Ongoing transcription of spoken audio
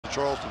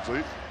Charleston.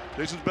 So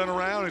Jason's been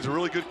around. He's a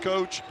really good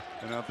coach,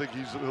 and I think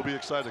he'll be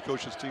excited to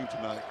coach his team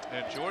tonight.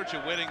 And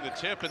Georgia winning the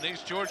tip, and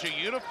these Georgia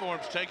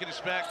uniforms taking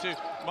us back to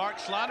Mark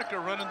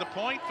Slonaker running the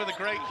point for the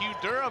great Hugh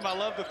Durham. I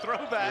love the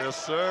throwback.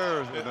 Yes,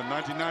 sir. In the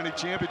 1990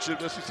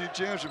 championship, SEC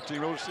championship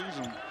team over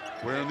season,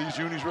 wearing these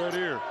unis right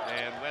here.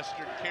 And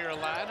Western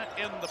Carolina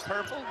in the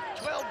purple.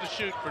 12 to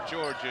shoot for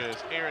Georgia as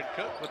Aaron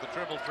Cook with the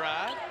dribble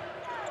drive.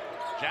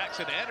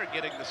 Jackson Eder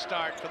getting the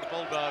start for the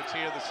Bulldogs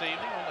here this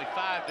evening. Only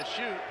 5 to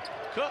shoot.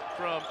 Cook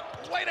from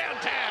way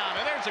downtown,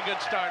 and there's a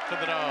good start for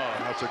the Dogs.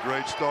 That's a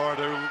great start.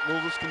 They're a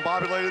little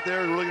discombobulated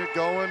there, really get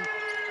going.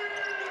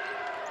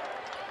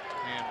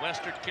 And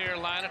Western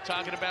Carolina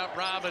talking about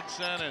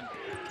Robinson, and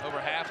over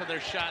half of their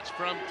shots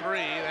from 3.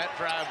 That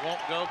drive won't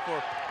go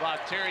for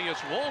Loctarius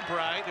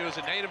Woolbright, who is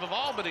a native of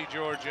Albany,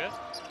 Georgia.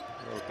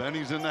 Well,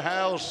 Benny's in the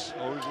house.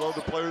 Always love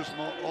the players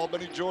from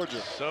Albany, Georgia.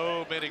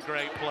 So many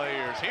great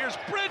players. Here's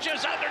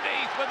Bridges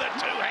underneath with a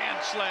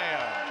 2-hand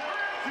slam.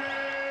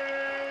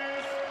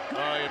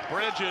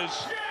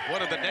 Bridges,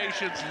 one of the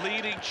nation's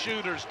leading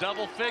shooters,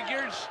 double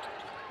figures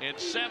in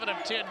 7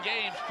 of 10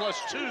 games, plus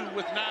 2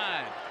 with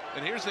 9.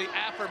 And here's the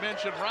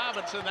aforementioned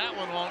Robinson. That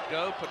one won't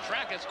go.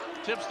 Petrakis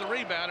tips the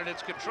rebound, and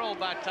it's controlled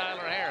by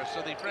Tyler Harris.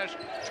 So the fresh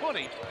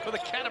 20 for the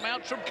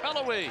Catamounts from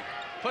Cullowhee.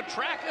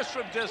 Petrakis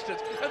from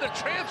distance, and the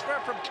transfer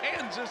from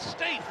Kansas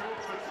State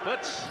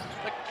puts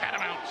the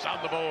Catamounts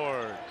on the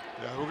board.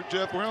 Yeah,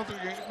 Jeff, we don't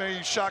think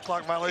many shot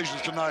clock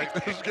violations tonight.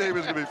 This game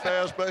is going to be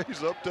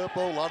fast-paced,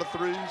 up-tempo, a lot of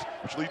threes,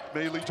 which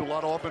may lead to a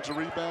lot of offensive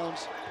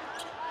rebounds.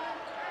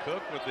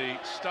 Cook with the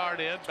start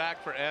in,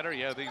 back for Eder.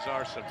 Yeah, these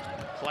are some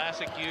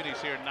classic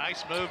unis here.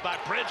 Nice move by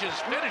Bridges,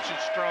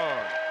 finishes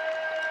strong.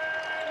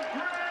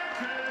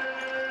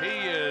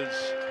 He is,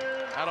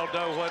 I don't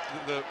know what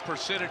the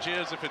percentage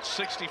is, if it's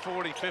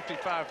 60-40,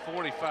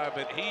 55-45,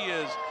 but he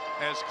is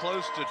as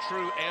close to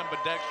true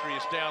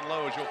ambidextrous down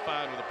low as you'll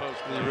find with a post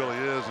player. He really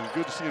is, and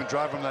good to see him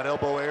drive from that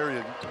elbow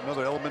area.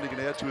 Another element he can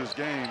add to his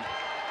game.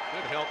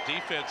 Good help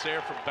defense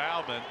there from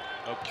Bauman.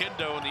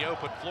 Oquendo in the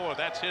open floor,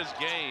 that's his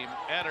game.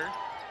 Eder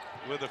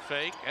with a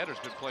fake. Eder's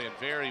been playing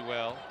very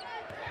well.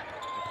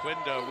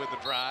 Oquendo with the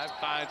drive,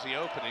 finds the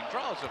opening,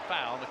 draws a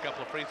foul, and a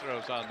couple of free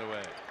throws on the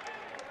way.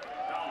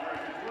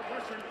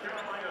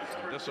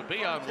 This will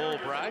be on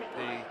Woolbright,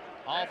 the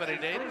Albany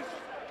native.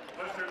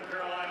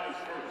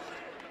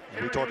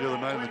 We talked the other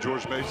night in the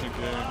George Mason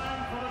game.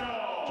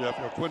 Jeff,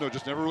 Oquendo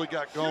just never really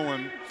got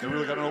going. Never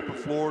really got an open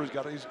floor. He's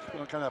kind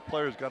of that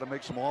player. He's got to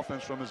make some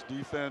offense from his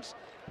defense.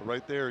 But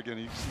right there, again,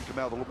 he seems to come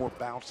out with a little more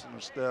bounce in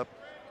the step.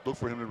 Look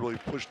for him to really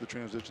push the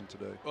transition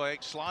today. Well, I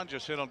think Slon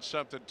just hit on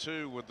something,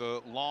 too, with the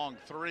long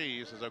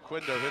threes. As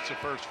Oquendo hits the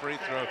first free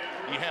throw,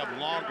 you have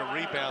longer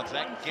rebounds.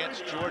 That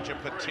gets Georgia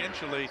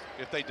potentially,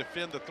 if they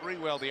defend the 3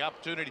 well, the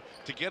opportunity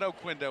to get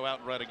Oquendo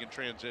out running in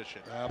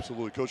transition.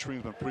 Absolutely. Coach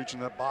Green's been preaching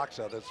that box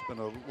out. That's been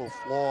a little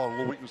flaw, a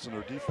little weakness in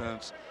their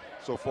defense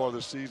so far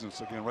this season.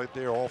 So, again, right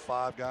there, all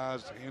 5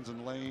 guys, hands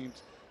in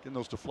lanes, getting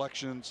those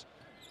deflections,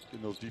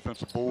 getting those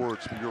defensive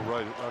boards. But you're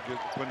right. I'll get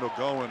Oquendo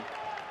going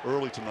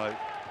early tonight.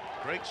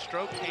 Great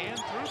stroke hand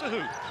through the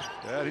hoop.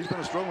 Yeah, he's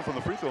been struggling from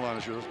the free throw line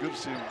this year. It's good to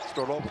see him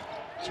start off with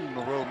 2 in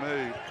a row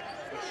made.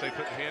 Let's say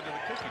put the hand in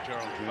the cookie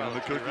jar. In the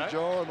cookie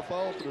jar and the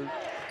follow through.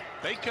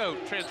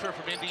 Bako, transfer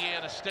from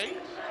Indiana State.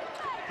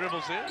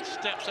 Dribbles in,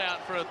 steps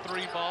out for a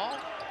 3 ball,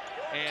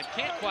 and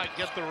can't quite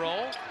get the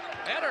roll.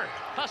 Eder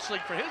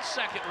hustling for his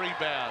second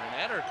rebound,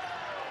 and Eder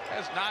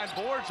has 9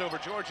 boards over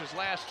Georgia's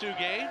last 2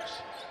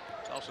 games.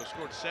 He's also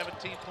scored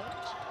 17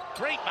 points.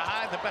 Great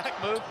behind the back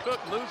move. Cook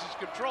loses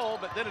control,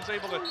 but then is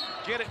able to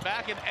get it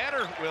back, and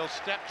Eder will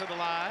step to the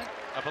line.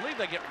 I believe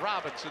they get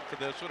Robinson for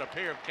this one. A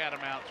pair of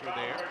Catamounts were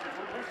there.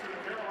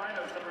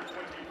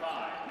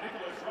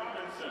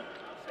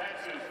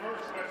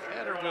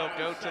 Eder will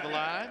go to the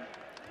line.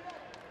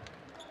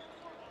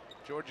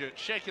 Georgia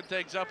shaking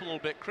things up a little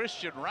bit.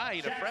 Christian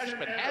Wright, a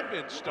freshman, had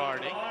been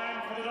starting.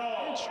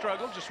 And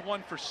struggled, just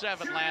 1 for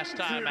 7 last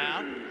time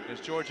out, as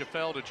Georgia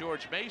fell to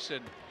George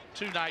Mason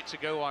 2 nights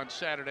ago on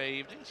Saturday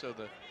evening. So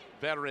the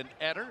veteran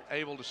Eder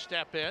able to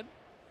step in.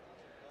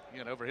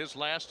 Again, over his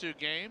last 2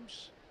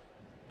 games,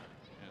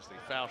 as the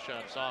foul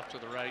shot is off to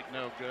the right,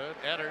 no good.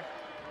 Eder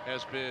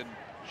has been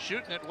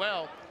shooting it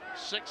well.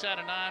 6 out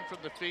of 9 from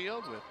the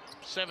field with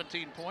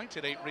 17 points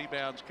and 8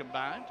 rebounds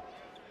combined.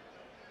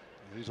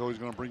 He's always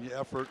going to bring you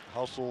effort,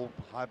 hustle,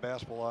 high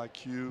basketball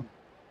IQ.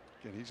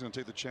 Again, he's going to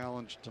take the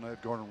challenge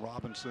tonight. Gardner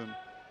Robinson,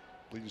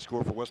 leading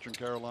scorer for Western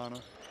Carolina.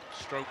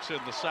 Strokes in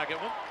the second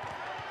one.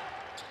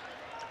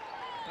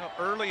 Now,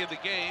 early in the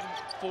game,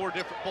 4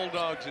 different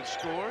Bulldogs have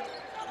scored.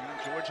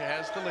 And Georgia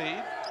has the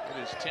lead. It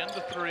is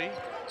 10-3.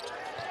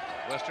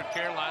 Western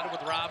Carolina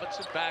with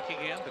Robinson back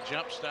again. The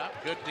jump stop,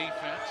 good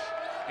defense.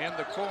 In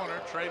the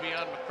corner,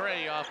 Travion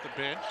McCray off the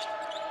bench.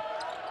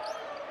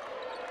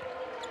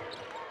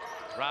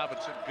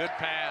 Robinson, good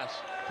pass.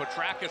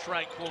 Petrakis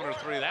right corner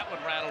 3. That one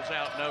rattles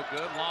out, no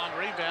good. Long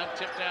rebound,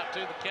 tipped out to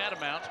the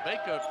Catamounts.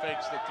 Bako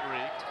fakes the 3.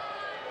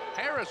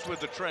 Harris with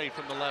the tray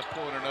from the left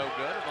corner, no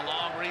good. And the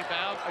long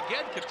rebound,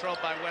 again controlled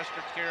by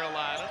Western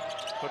Carolina.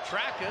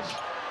 Petrakis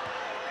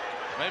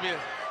Maybe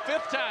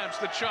 5th time's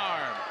the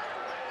charm.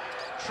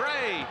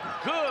 Trey,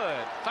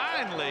 good.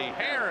 Finally,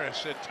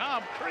 Harris and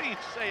Tom Creed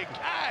saying,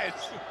 guys,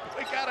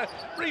 we got to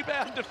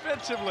rebound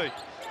defensively.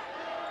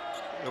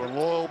 When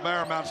Loyal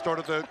Marymount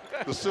started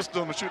the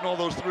system of shooting all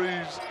those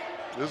threes,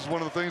 this is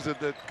one of the things that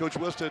Coach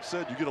Westhead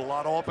said. You get a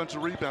lot of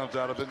offensive rebounds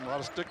out of it, and a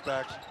lot of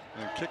stickbacks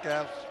and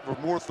kickouts for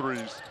more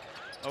threes.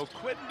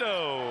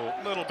 Oquendo,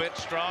 a little bit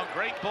strong.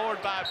 Great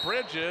board by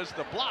Bridges.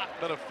 The block,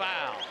 but a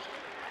foul.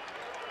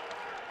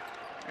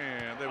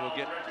 And they will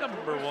get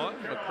number 1,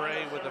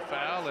 McCray with the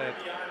foul. And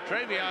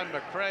Travion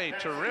McCray,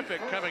 terrific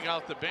coming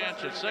off the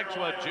bench, a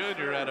 6'1"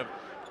 junior out of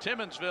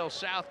Timminsville,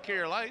 South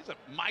Carolina. He's a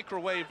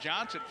microwave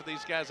Johnson for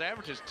these guys.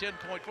 Averages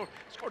 10.4.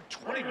 Scored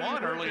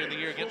 21 early in the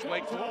year against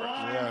Wake Forest.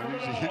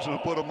 Yeah, he's going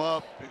to put them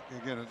up.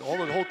 Again, the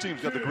whole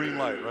team's got the green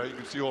light, right? You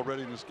can see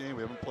already in this game,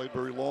 we haven't played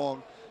very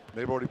long.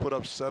 They've already put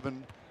up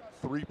 7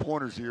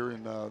 3-pointers here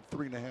in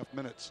 3.5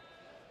 minutes.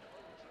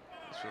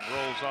 This one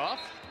rolls off.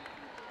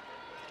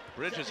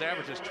 Bridges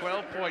averages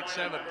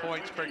 12.7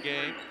 points per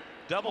game.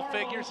 Double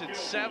figures in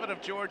 7 of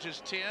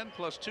Georgia's 10,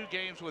 plus 2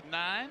 games with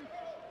 9.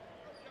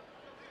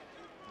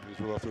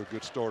 He's off to a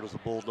good start as a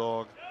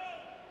Bulldog.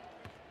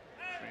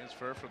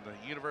 Transfer from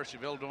the University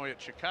of Illinois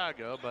at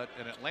Chicago, but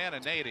an Atlanta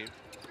native.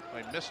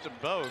 I missed them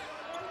both.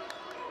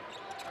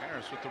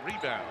 Harris with the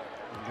rebound.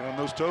 And on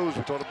those toes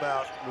we talked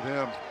about with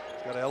him.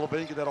 He's got to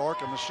elevate, get that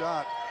arc on the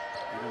shot.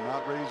 He did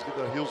not raise, get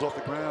the heels off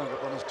the ground,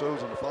 up on his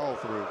toes on the follow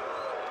through.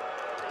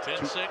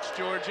 10-6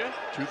 Georgia.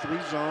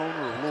 2-3 zone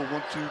or a little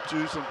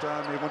 1-2-2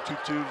 sometime. Maybe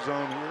 1-2-2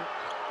 zone here.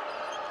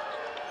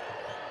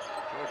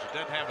 Georgia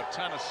doesn't have a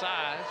ton of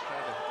size.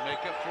 Trying to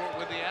make up for it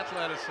with the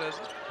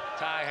athleticism.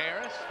 Ty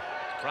Harris.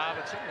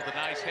 Robinson with a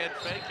nice head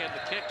fake and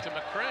the kick to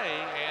McCray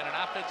and an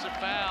offensive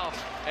foul.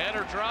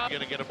 Eder drop.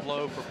 Going to get a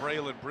blow for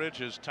Braylon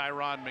Bridges.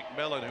 Tyron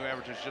McMillan, who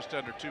averages just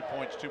under 2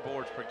 points, 2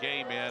 boards per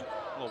game in.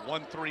 A little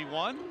 1-3-1.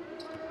 Trying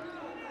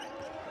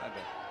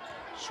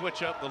to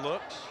switch up the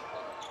looks.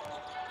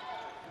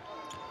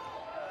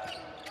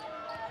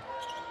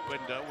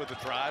 Window with the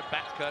drive,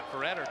 back cut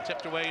for Eder,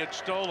 tipped away and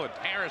stolen.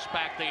 Harris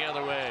back the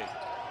other way.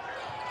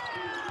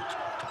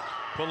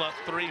 Pull up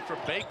 3 for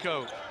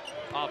Baycoat,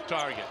 off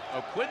target.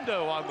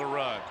 Oquendo on the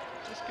run.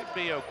 This could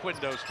be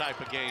Oquendo's type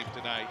of game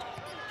tonight.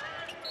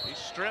 He's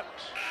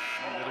stripped,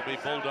 and it'll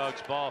be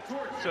Bulldogs ball.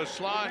 So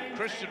Slon,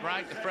 Christian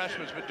Wright, the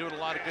freshman's been doing a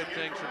lot of good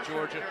things for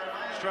Georgia.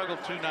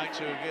 Struggled 2 nights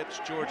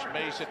against George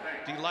Mason.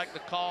 Do you like the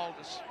call,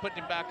 putting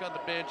him back on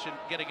the bench and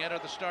getting Eder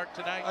the start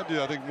tonight? I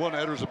do. I think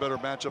Eder's a better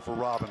matchup for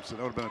Robinson.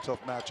 It would have been a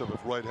tough matchup if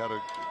Wright had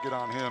to get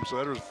on him. So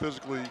Eder's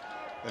physically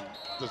and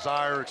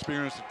desire,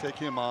 experience to take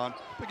him on.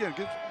 But again,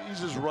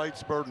 eases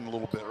Wright's burden a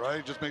little bit,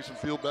 right? Just makes him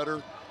feel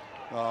better.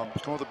 Come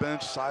off the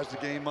bench, size the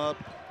game up.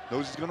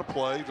 Knows he's going to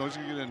play. Knows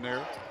he's going to get in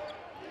there.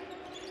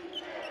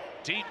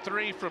 Deep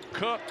 3 from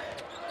Cook.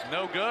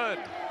 No good.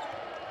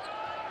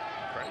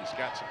 Bray's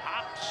got some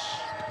hops.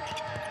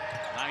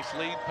 Nice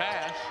lead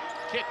pass.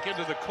 Kick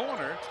into the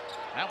corner.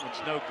 That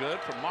one's no good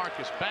from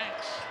Marcus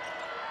Banks.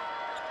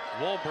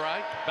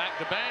 Woolbright back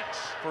to Banks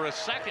for a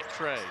second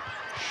tray.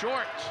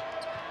 Short.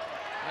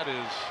 That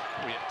is,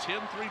 we at 10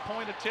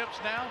 3-point attempts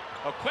now.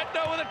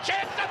 Oquendo with a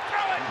chance to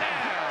throw it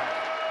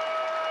down.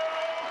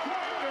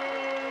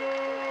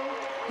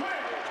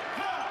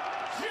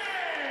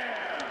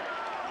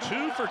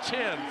 Two for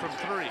 10 from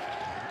 3.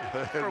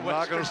 They're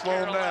not going to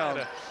slow him down.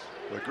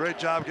 A great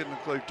job getting,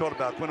 like you talked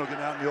about, Quinto getting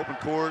out in the open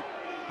court.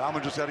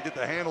 Bauman just had to get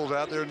the handles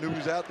out there, knew he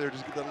was out there,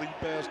 just get that lead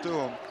pass to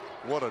him.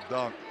 What a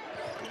dunk.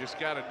 We just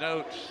got a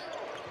note.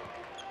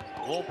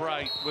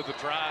 Woolbright with the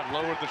drive,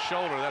 lowered the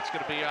shoulder. That's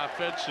going to be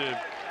offensive.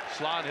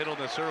 Slon hit on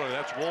this earlier.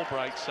 That's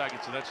Woolbright's second,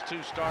 so that's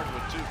 2 starting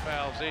with 2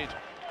 fouls each.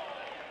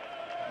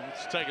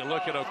 Let's take a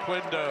look at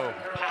Oquendo.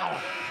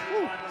 Power.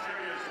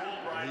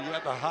 He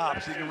got the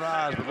hops, he can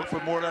rise, but look for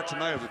more of that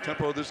tonight. With the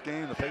tempo of this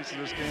game, the pace of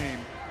this game,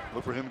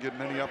 look for him getting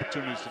many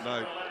opportunities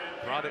tonight.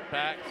 Brought it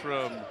back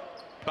from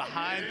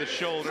behind the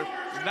shoulder.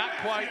 Not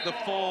quite the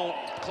full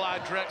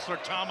Clyde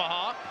Drexler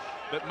tomahawk,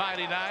 but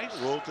mighty nice.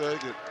 We'll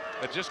take it.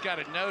 I just got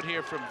a note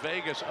here from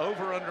Vegas.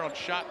 Over under on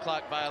shot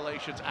clock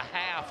violations, a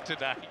half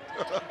tonight.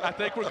 I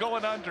think we're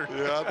going under.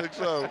 Yeah, I think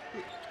so.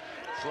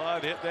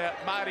 Slide hit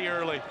that mighty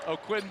early.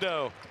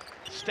 Oquendo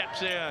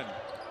steps in.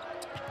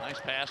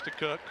 Nice pass to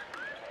Cook.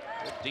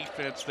 Good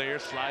defense there,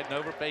 sliding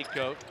over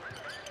Baycoat.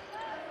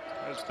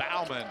 There's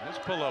Bauman. His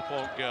pull-up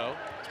won't go.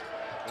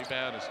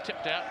 Rebound is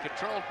tipped out,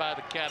 controlled by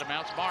the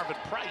Catamounts. Marvin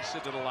Price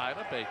into the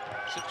lineup, a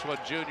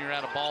 6'1" junior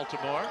out of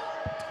Baltimore.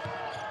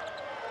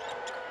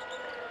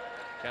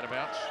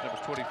 Catamounts,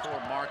 number 24,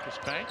 Marcus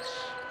Banks.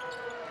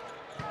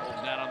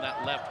 Holding out on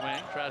that left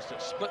wing, tries to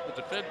split the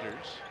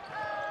defenders.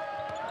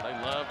 They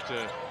love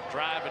to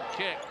drive and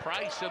kick.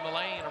 Price in the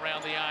lane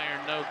around the iron,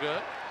 no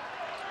good.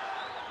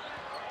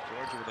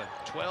 Georgia with a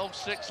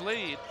 12-6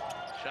 lead.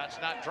 Shot's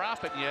not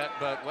dropping yet,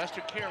 but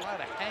Western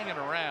Carolina hanging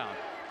around.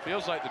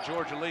 Feels like the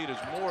Georgia lead is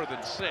more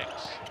than 6.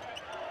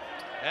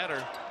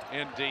 Eder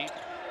in deep.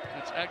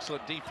 That's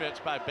excellent defense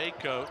by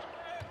Baycoat.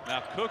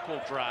 Now Cook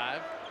will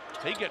drive.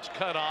 He gets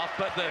cut off,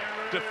 but the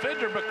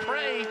defender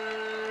McCray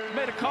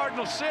Made a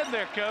cardinal sin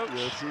there, Coach.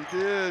 Yes, he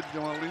did.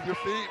 You want to leave your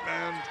feet,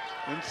 man,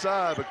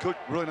 inside. But Cook,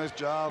 really nice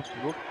job.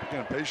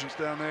 Again, patience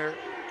down there.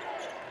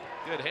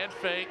 Good head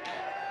fake.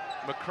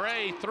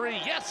 McCray, 3,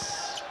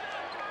 yes.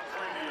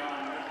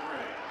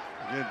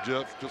 Again,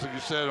 Jeff, just like you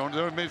said, they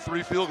only made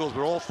 3 field goals.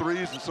 They're all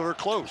 3s, and so they're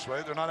close,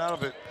 right? They're not out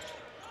of it.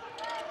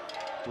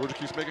 Georgia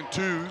keeps making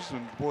 2s,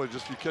 and boy,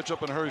 just you catch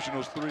up in a hurry shooting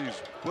those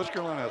 3s. West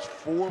Carolina has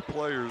 4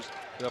 players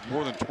that have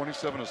more than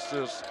 27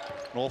 assists,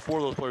 and all 4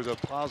 of those players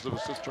have positive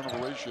assist-turnover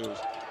ratios.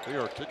 They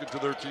are kicking to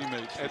their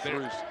teammates for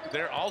 3s.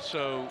 They're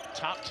also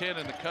top 10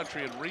 in the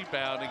country in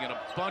rebounding, and a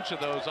bunch of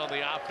those on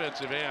the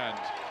offensive end.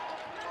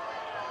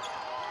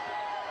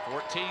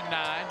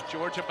 14-9,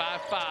 Georgia by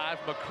 5.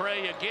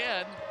 McCray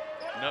again,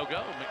 no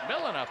go.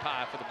 McMillan up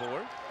high for the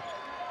board.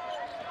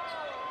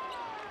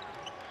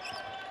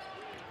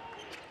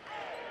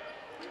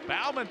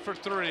 Bauman for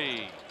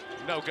 3,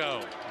 no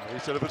go. He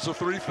said if it's a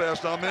 3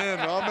 fest, I'm in,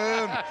 I'm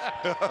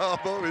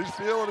in. He's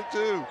feeling it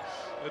too.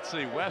 Let's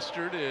see,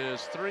 Western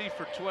is 3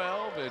 for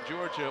 12, and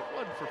Georgia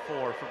 1 for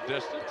 4 from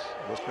distance.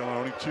 West Carolina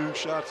only 2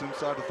 shots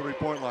inside the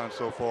 3-point line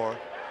so far.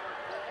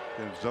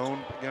 And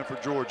zone again for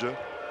Georgia.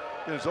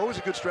 And it's always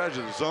a good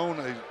strategy to zone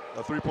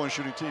a 3-point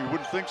shooting team. You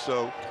wouldn't think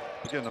so.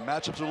 Again, the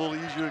matchup's a little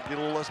easier, get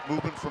a little less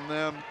movement from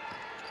them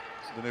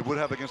than they would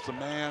have against a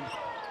man.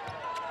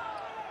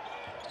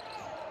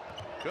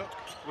 Cook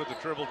with the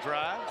dribble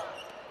drive.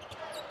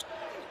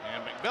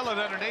 And McMillan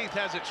underneath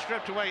has it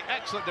stripped away.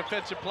 Excellent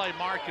defensive play,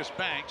 Marcus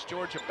Banks.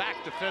 Georgia back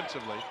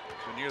defensively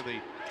to near the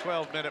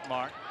 12-minute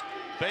mark.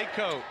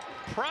 Baycoat,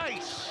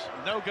 Price,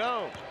 no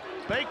go.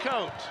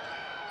 Baycoat,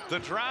 the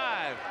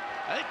drive.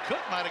 I think Cook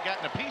might have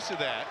gotten a piece of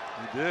that.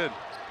 He did.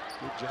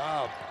 Good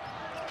job.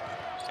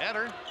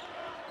 Eder,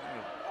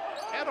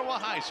 Etowah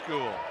High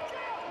School.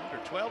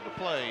 Under 12 to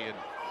play. And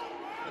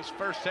this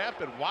first half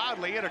been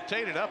wildly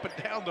entertained up and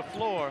down the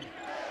floor.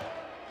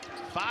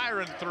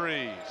 Firing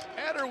 3s.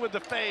 Eder with the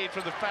fade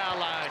for the foul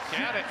line.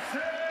 Count it.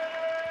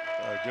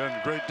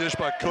 Again, great dish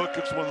by Cook.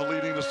 Cook's one of the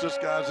leading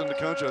assist guys in the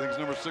country. I think he's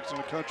number 6 in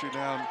the country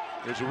now.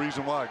 There's a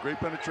reason why. Great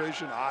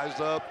penetration, eyes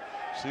up,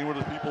 seeing where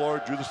the people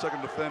are, drew the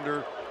second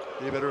defender.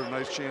 Gave Eder a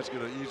nice chance to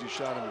get an easy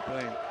shot in the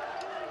paint.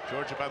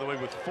 Georgia, by the way,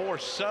 with 4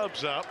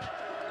 subs up.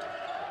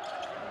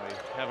 We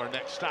have our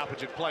next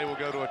stoppage in play. We'll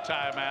go to a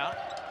timeout.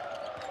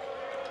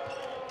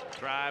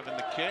 Drive and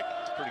the kick.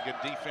 Pretty good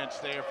defense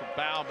there from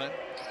Bauman.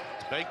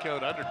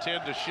 Baycoat under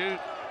 10 to shoot.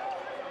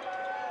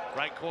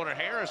 Right corner,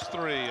 Harris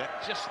 3.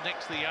 That just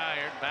nicks the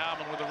iron.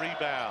 Bauman with a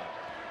rebound.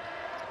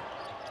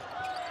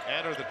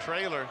 Eder, the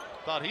trailer,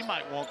 thought he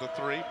might want the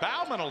 3.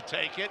 Bauman will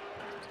take it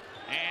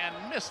and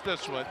miss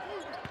this one.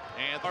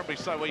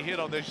 And we hit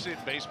on this shit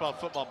in baseball,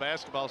 football,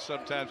 basketball.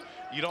 Sometimes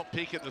you don't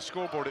peek at the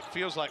scoreboard. It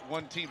feels like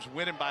one team's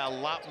winning by a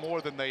lot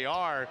more than they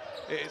are.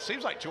 It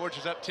seems like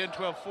Georgia's up 10,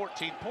 12,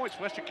 14 points.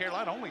 Western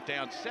Carolina only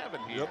down 7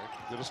 here. Yep,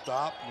 get a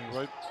stop.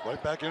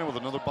 Right back in with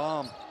another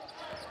bomb.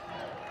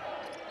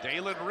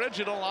 Dalen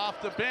Original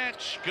off the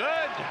bench. Good.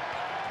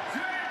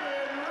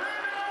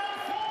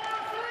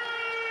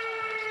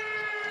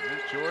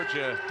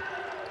 Georgia.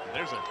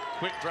 There's a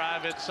quick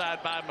drive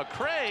inside by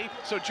McCray.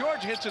 So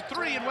Georgia hits a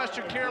 3 and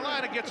Western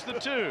Carolina gets the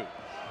 2.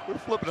 We're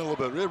flipping a little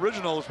bit.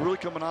 Original is really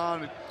coming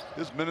on.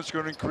 His minutes are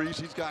going to increase.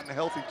 He's gotten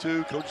healthy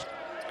too. Coach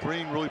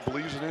Green really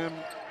believes in him.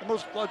 And a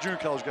lot of junior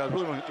college guys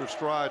really don't hit their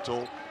stride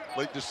till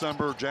late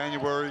December,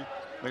 January,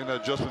 making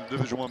that adjustment to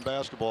Division I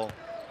basketball.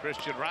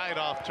 Christian Wright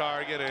off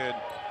target and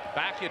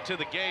back into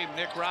the game.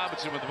 Nick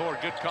Robinson with the board.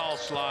 Good call,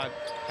 Slon.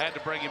 Had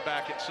to bring him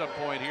back at some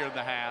point here in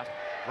the half.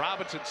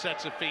 Robinson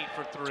sets a feet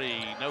for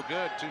 3. No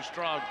good. Too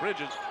strong.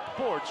 Bridges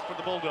boards for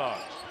the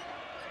Bulldogs.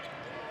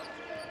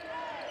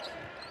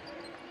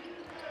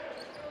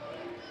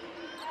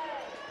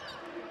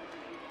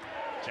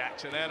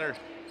 Jackson Eder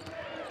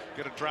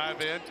gonna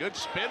drive in. Good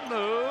spin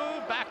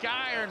move. Back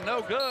iron.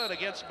 No good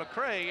against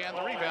McCray. And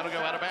the rebound will go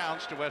out of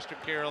bounds to Western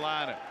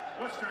Carolina.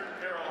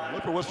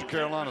 Look for Western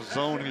Carolina's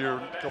zone here.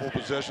 A couple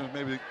possessions.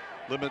 Maybe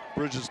limit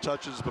Bridges'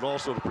 touches, but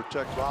also to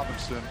protect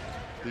Robinson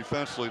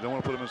defensively. Don't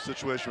want to put him in a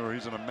situation where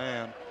he's in a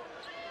man.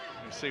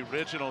 You see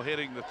Original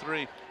hitting the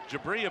 3.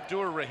 Jabri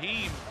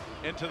Abdur-Rahim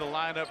into the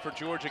lineup for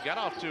Georgia. Got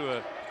off to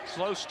a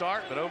slow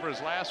start, but over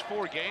his last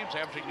 4 games,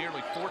 averaging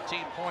nearly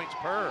 14 points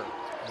per.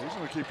 He's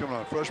going to keep coming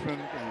on. Freshman,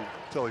 you can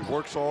tell he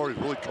works hard.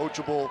 He's really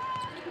coachable,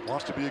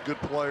 wants to be a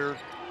good player.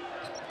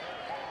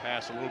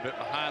 Pass a little bit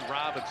behind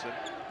Robinson,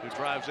 who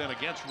drives in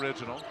against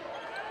Original.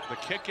 The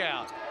kick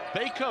out.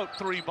 Baycoat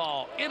 3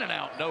 ball. In and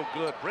out. No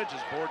good. Bridges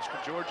boards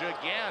for Georgia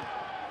again.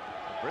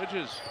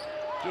 Bridges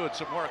doing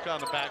some work on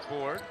the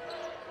backboard.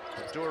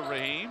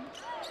 Abdur-Rahim.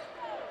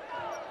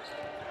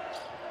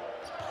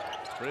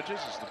 Bridges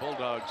as the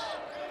Bulldogs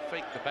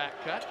fake the back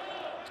cut.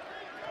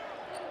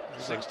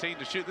 16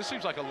 to shoot. This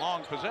seems like a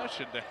long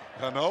possession.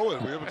 I know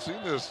it. We haven't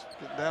seen this.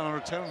 Getting down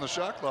under 10 on the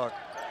shot clock.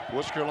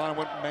 West Carolina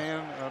went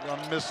man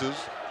on misses.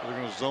 They're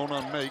going to zone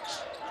on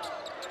makes.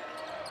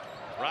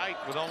 Wright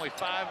with only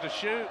 5 to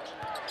shoot.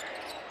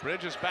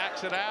 Bridges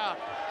backs it out.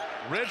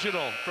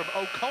 Original from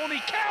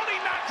Oconee County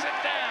knocks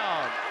it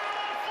down.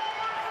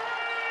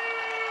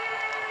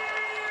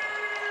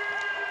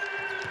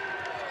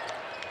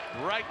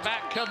 Right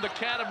back come the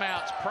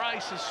Catamounts.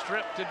 Price is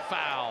stripped and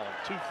fouled.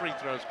 2 free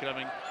throws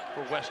coming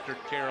for Western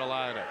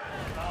Carolina.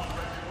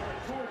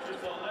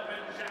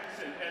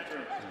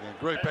 Again,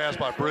 great pass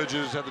by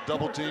Bridges. Had the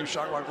double team.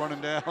 Shot clock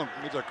running down.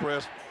 Gets a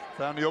crisp.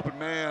 Found the open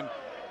man.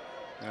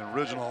 And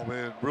Original,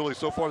 man, really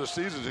so far this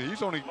season,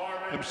 he's only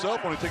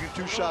taking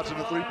 2 shots in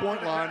the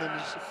 3-point line in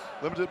his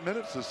limited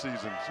minutes this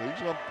season. So he's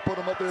going to put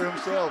him up there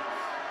himself.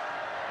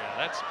 Yeah,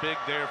 that's big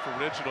there for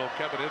Original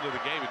coming into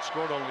the game. It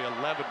scored only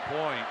 11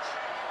 points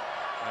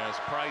as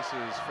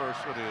Price's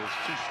first one is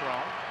too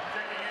strong.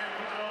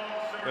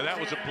 But that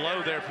was a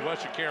blow there for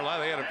Western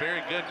Carolina. They had a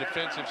very good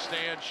defensive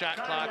stand. Shot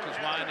clock is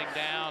winding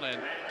down, and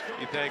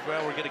you think,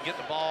 well, we're going to get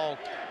the ball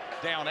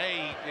down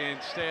 8.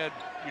 Instead,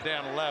 you're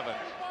down 11.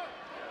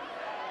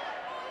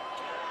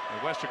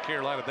 And Western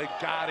Carolina, they've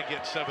got to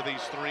get some of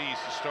these threes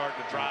to start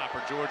to drop,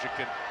 or Georgia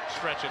can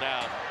stretch it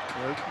out.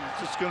 Well, it's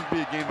just going to be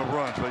a game of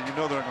runs, but you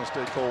know they're not going to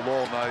stay cold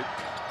all night.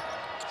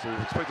 So you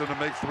expect them to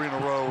make 3 in a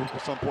row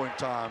at some point in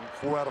time,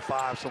 4 out of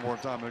 5 somewhere in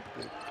time.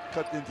 They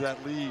cut into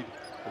that lead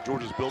that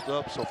Georgia's built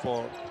up so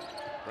far.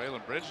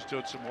 Braylon Bridges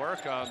doing some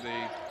work on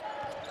the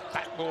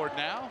backboard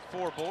now.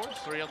 4 boards,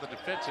 3 on the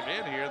defensive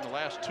end here in the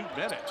last 2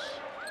 minutes.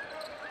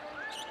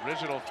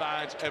 Original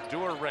finds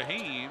Abdur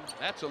Rahim.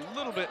 That's a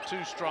little bit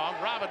too strong.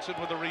 Robinson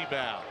with a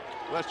rebound.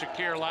 Western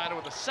Carolina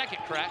with a second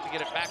crack to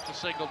get it back to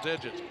single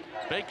digits.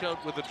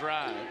 Baycoat with the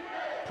drive.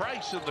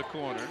 Price in the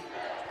corner.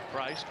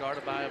 Price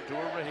guarded by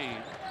Abdur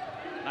Rahim.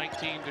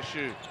 19 to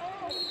shoot.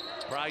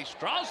 Price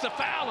draws the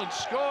foul and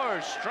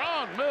scores.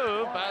 Strong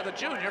move by the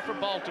junior from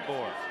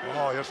Baltimore.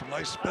 Oh, he has some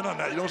nice spin on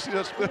that. You don't see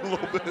that spin a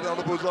little bit. I don't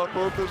know if it was on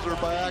purpose or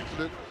by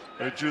accident.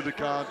 They drew the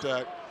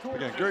contact.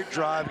 Again, great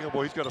drive.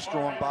 Boy, he's got a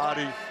strong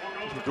body.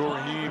 Abdur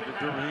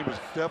Rahim was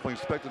definitely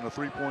expecting a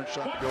 3-point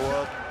shot to go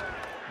up.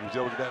 He was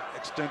able to get that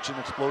extension,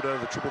 explode out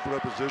of the triple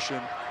threat position,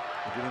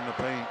 and get in the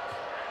paint.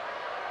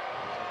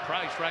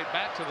 Price right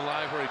back to the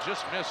line where he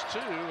just missed 2,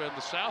 and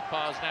the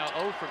Southpaw is now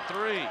 0 for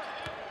 3.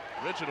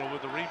 Original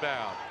with the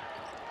rebound.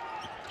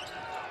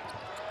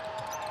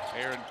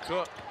 Aaron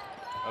Cook,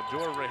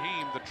 Abdur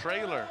Rahim, the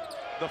trailer.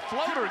 The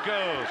floater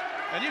goes,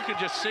 and you can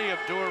just see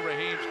Abdur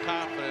Rahim's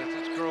confidence.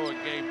 It's growing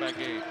game by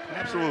game.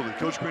 Absolutely.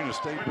 Coach Green has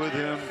stayed with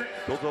him,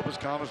 built up his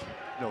confidence,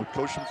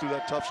 coached him through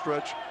that tough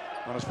stretch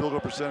on his field goal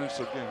percentage.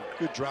 So again,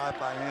 good drive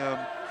by him.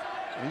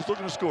 And he's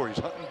looking to score. He's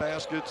hunting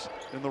baskets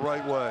in the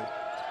right way.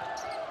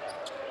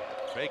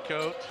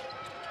 Baycoat,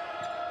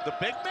 the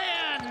big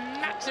man,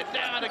 knocks it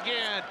down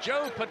again.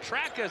 Joe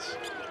Petrakis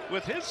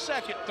with his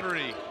second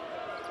 3.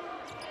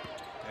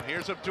 And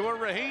here's Abdur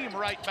Rahim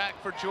right back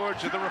for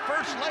Georgia. The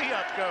reverse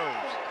layup goes.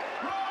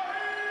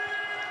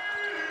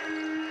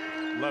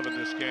 Loving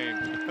this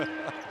game.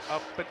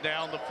 Up and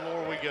down the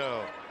floor we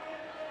go.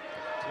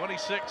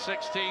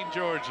 26-16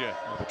 Georgia.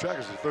 Petrakis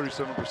is a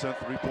 37%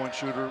 3-point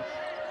shooter.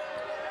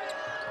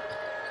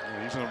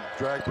 He's going to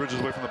drag Bridges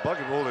away from the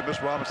bucket. Oh, they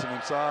missed Robinson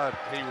inside.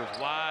 He was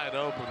wide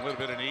open. Would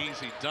have been an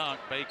easy dunk.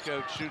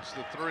 Baycoat shoots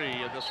the 3,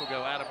 and this will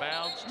go out of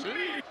bounds. 2.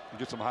 He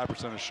gets some high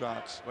percentage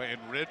shots. And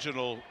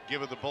Original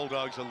giving the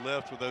Bulldogs a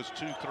lift with those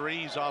 2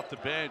 threes off the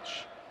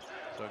bench.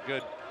 So a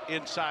good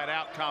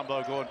inside-out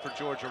combo going for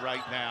Georgia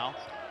right now.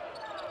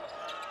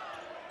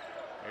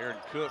 Aaron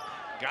Cook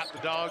got the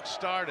Dogs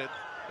started.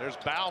 There's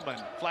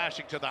Bauman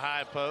flashing to the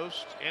high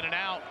post. In and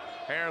out.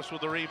 Harris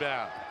with the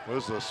rebound. Well,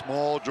 this is a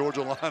small Georgia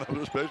lineup.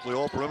 There's basically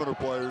all perimeter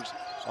players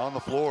on the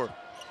floor.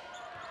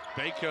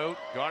 Baycoat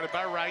guarded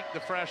by Wright, the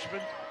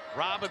freshman.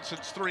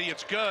 Robinson's 3,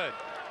 it's good.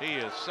 He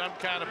is some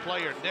kind of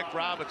player. Nick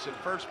Robinson,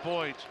 first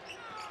point.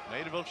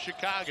 Native of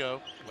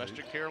Chicago.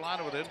 Western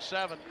Carolina within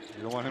 7.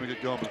 You don't want him to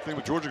get going. But the thing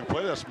with Georgia can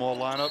play that small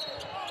lineup.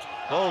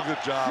 Oh, good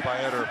job by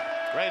Eder.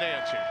 Great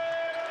answer.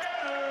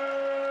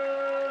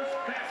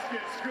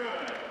 Basket's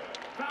good.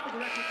 Foul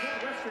directed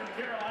to Western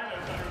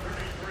Carolina's under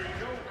 33,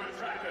 Joe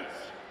Petrakis.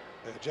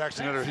 Yeah,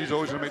 Jackson Eder, he's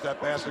always going to make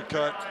that basket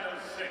cut.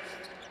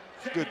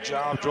 Good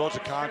job, draws the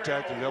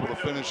contact, and able to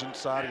finish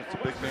inside against the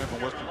big man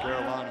from Western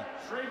Carolina.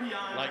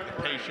 Like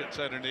the patience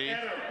underneath,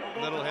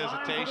 little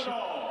hesitation.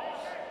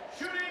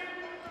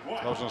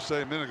 I was going to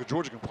say a minute ago,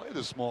 Georgia can play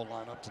this small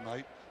lineup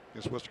tonight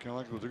against Western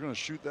Carolina because they're going to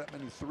shoot that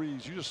many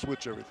threes. You just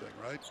switch everything,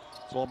 right?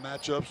 It's all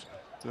matchups.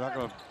 They're not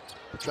going to,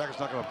 Petrakis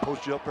not going to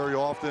post you up very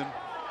often.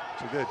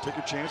 So good, take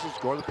your chances,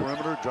 guard the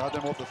perimeter, drive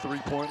them off the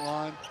 3-point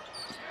line,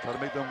 try to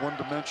make them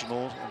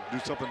one-dimensional and do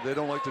something they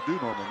don't like to do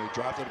normally. They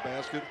drive to the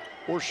basket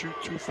or shoot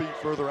 2 feet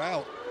further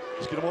out.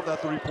 Just get them off that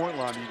 3-point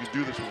line, and you can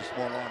do this with a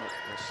small lineup.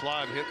 Well,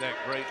 Slide hit that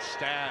great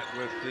stat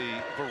with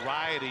the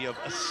variety of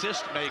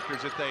assist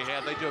makers that they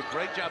have. They do a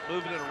great job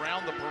moving it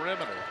around the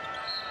perimeter.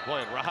 Boy,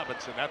 and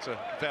Robinson, that's a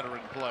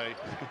veteran play.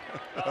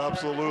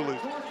 Absolutely.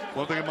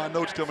 One thing in my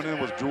notes coming in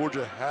was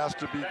Georgia has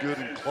to be good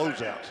in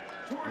closeouts.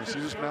 When you see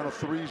this amount of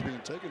threes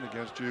being taken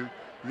against you,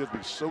 you have to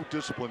be so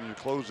disciplined in your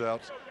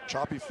closeouts.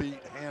 Choppy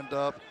feet, hand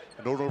up,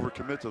 and don't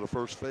overcommit to the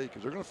first fake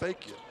because they're going to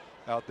fake you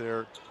out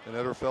there. And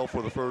Eder fell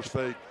for the first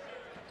fake.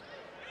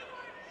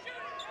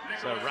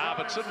 So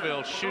Robinson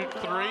will shoot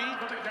 3.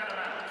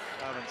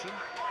 Robinson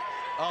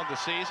on the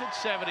season,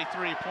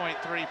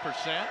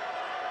 73.3%.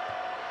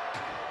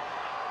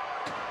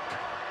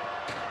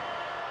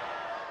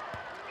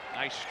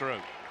 Nice stroke.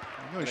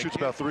 You know, he shoots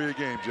about 3 a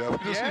game, Jeff.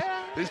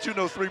 Yeah. He's shooting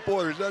those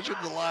 3-pointers. Not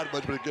shooting the line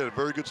much, but again, a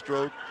very good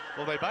stroke.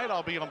 Well, they might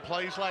all be on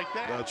plays like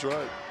that. That's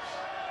right.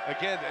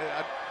 Again,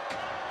 I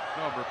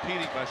know I'm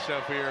repeating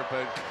myself here,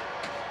 but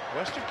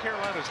Western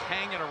Carolina's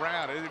hanging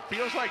around. It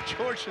feels like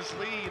Georgia's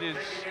lead is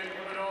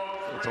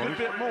a good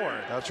bit more.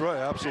 That's right,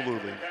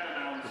 absolutely.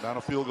 The amount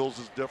of field goals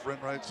is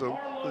different, right? So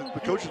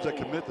the coaches that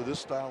commit to this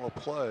style of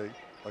play,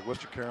 like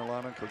Western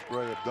Carolina and Coach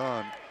Gray have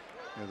done,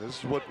 you know, this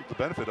is what the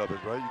benefit of it,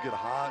 right? You get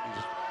hot,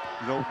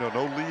 you don't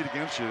no lead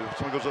against you. If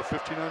someone goes up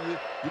 15 on you,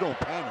 you don't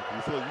panic.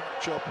 You feel like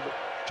you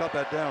chop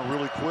that down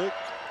really quick.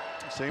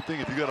 Same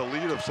thing if you got a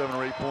lead of 7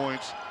 or 8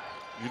 points,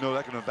 you know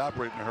that can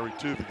evaporate in a hurry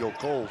too if you go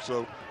cold.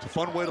 So it's a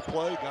fun way to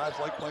play. Guys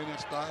like playing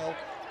that style.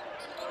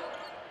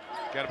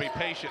 Got to be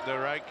patient though,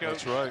 right,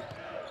 Coach? That's right.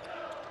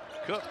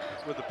 Cook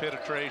with the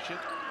penetration.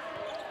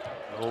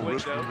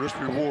 Risk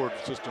reward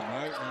system,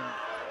 right? And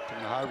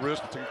taking a high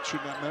risk,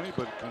 shooting that many,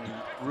 but can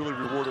really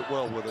reward it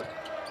well with it.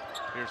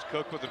 Here's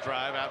Cook with the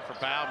drive out for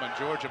Bauman.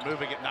 Georgia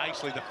moving it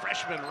nicely. The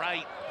freshman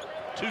right,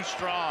 too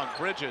strong.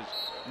 Bridges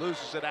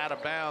loses it out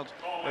of bounds.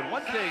 And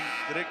one thing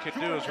that it could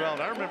do as well,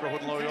 and I remember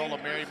when Loyola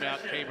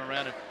Marymount came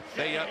around and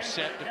they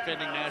upset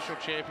defending national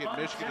champion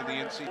Michigan in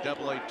the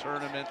NCAA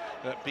tournament,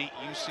 that beat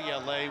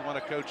UCLA, one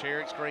of Coach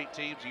Herrick's great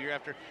teams a year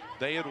after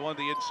they had won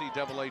the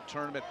NCAA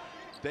tournament.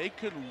 They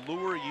could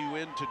lure you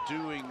into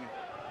doing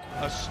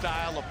a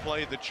style of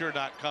play that you're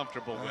not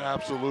comfortable with.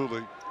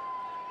 Absolutely.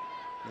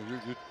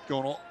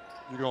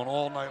 You're going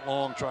all night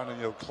long trying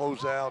to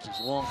close outs, these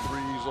long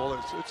threes, all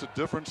that. It's a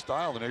different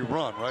style than they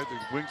run, right?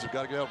 The wings have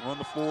got to get out and run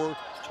the floor,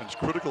 and it's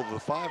critical to the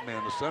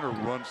 5-man. The center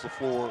runs the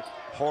floor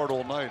hard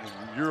all night,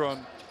 and you're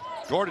on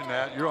guarding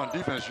that. You're on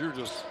defense. You're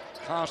just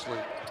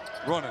constantly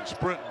running,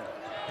 sprinting,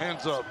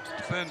 hands up,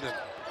 defending,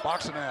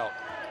 boxing out.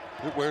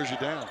 It wears you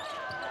down.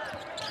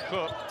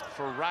 Cook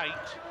for Wright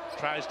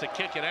tries to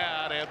kick it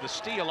out, and the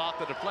steal off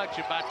the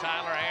deflection by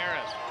Tyler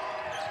Harris.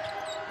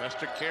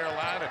 Western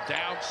Carolina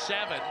down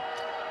 7.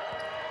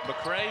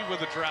 McCray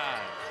with a drive.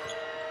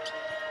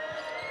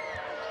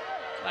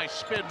 Nice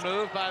spin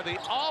move by the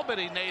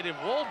Albany native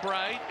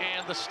Woolbright,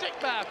 and the stick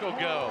back will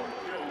go.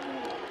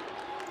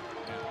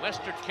 And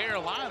Western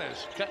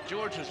Carolina's cut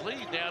Georgia's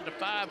lead down to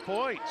 5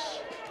 points.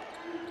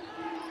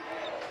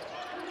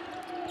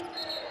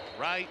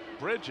 Wright,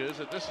 Bridges,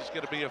 and this is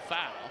going to be a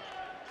foul.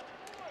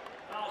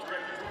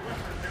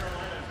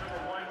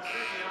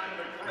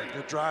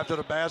 Good drive to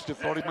the basket.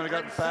 Thought he might have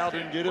gotten fouled,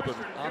 didn't get it, but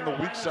on the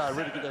weak side,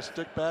 ready to get that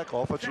stick back.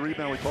 Offensive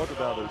rebound we talked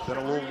about. It's been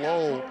a little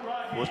low.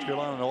 West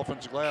Carolina on the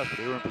offensive glass, but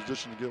they were in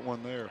position to get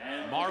one there.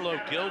 Marlo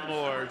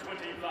Gilmore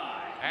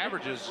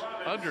averages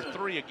under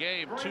 3 a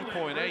game,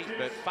 2.8,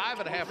 but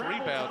 5.5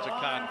 rebounds a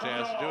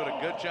contest. Doing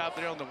a good job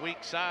there on the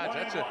weak sides.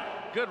 That's a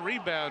good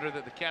rebounder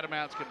that the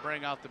Catamounts can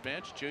bring off the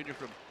bench. Junior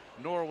from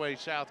Norway,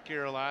 South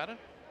Carolina.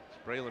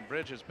 Braylon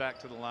Bridges back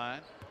to the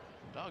line.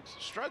 Dogs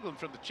struggling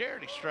from the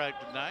charity stripe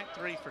tonight.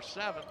 3 for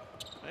 7.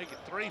 Make it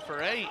 3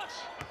 for 8.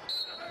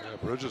 Yeah,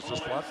 Bridges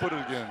just flat-footed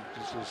again.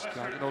 Just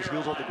knocking those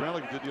heels off the ground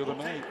like he did the other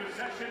night.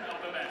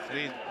 And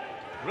he's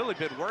really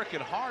been working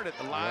hard at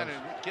the line and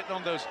getting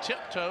on those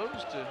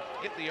tiptoes to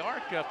get the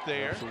arc up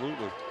there. Absolutely.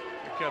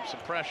 Here comes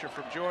some pressure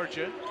from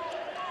Georgia.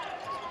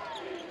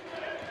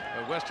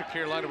 Western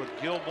Carolina with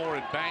Gilmore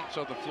and Banks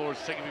on the floor,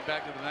 taking me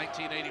back to the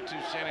 1982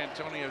 San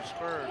Antonio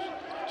Spurs.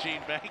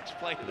 Gene Banks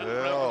playing up front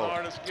with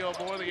Artis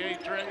Gilmore, the A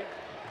train.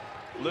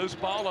 Loose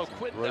ball,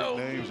 O'Quindo.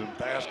 Great names in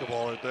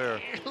basketball right there.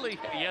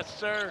 Yes,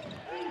 sir.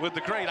 With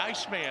the great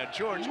Iceman,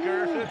 George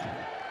Gervin.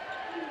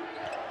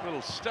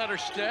 Little stutter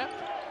step.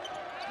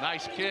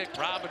 Nice kick.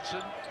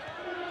 Robinson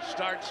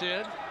starts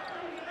in.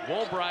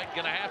 Woolbright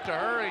going to have to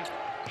hurry.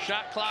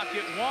 Shot clock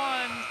at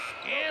 1.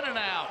 In and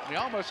out. We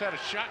almost had a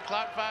shot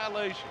clock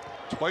violation.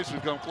 Twice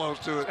we've come close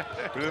to it.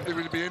 We didn't think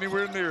we'd be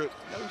anywhere near it.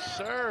 No,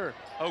 sir.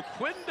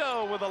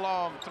 O'Quindo with a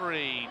long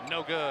 3.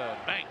 No good.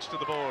 Banks to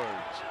the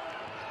boards.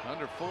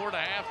 Under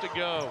 4.5 to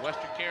go.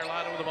 Western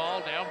Carolina with the ball,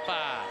 down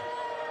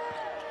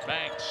 5.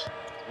 Banks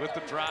with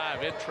the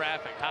drive in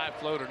traffic. High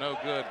floater, no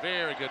good.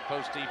 Very good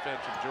post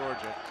defense from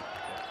Georgia.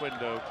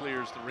 O'Quindo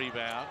clears the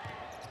rebound.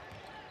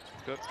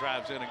 Cook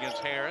drives in against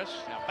Harris.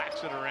 Now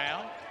backs it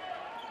around.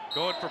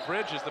 Going for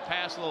Bridges. The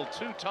pass a little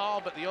too tall,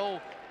 but the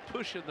old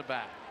push in the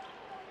back.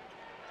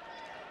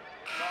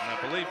 And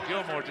I believe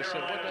Gilmore just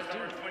said, what'd that do?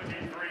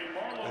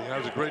 Yeah, that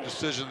was a great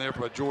decision there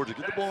by Georgia.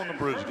 Get the ball on the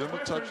bridge. Give him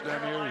a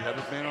touchdown here. He had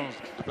his man on his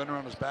defender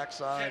on his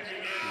backside.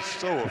 He's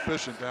so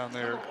efficient down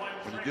there.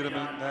 When you get him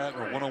in that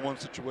or a one-on-one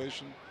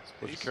situation,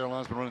 Western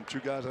Carolina's been running 2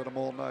 guys at him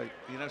all night.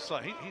 You know,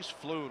 he's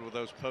fluid with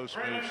those post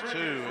moves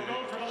too.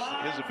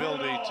 His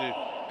ability to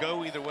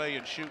go either way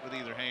and shoot with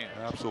either hand.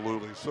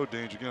 Absolutely, so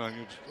dangerous.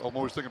 Again, I'm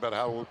always thinking about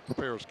how we'll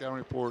prepare a scouting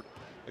report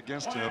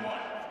against him.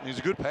 And he's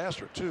a good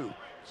passer too.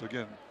 So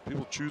again,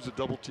 people choose to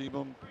double team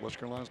him. West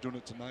Carolina's doing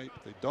it tonight.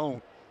 If they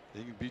don't,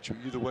 he can beat you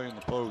either way in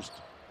the post.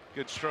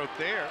 Good stroke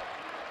there.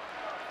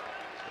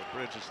 So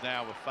Bridges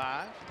now with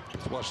 5.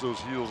 Just watch those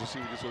heels. Let's see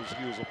if he gets those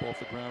heels up off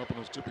the ground, up on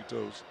those tippy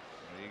toes.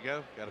 There you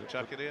go. Got to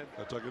tuck it in.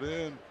 Got to tuck it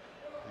in.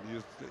 He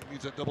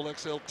needs that double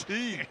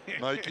XLT.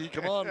 Mikey,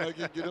 come on,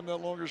 Mikey, get him that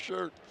longer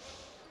shirt.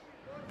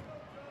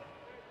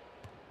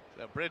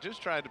 So Bridges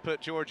tried to put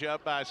Georgia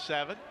up by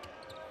 7.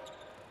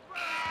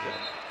 Yeah,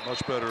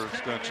 much better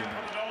extension.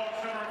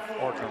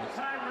 Arc on it.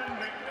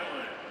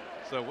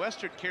 So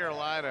Western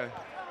Carolina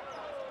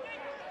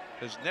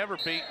has never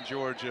beaten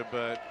Georgia,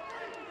 but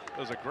it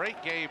was a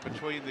great game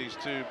between these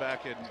two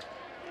back in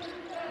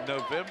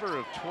November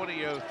of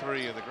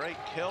 2003, and the great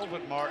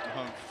Kelvin Martin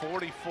hung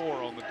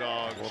 44 on the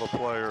Dogs. What a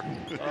player.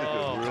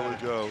 Oh, really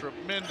go.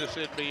 Tremendous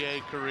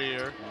NBA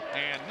career.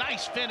 And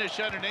nice finish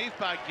underneath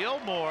by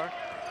Gilmore.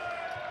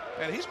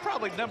 And he's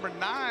probably number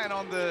 9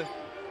 on the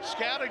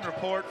scouting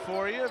report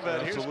for you,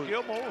 but Absolutely.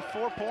 Here's Gilmore with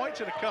 4 points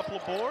and a couple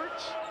of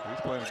boards. He's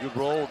playing a good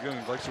role.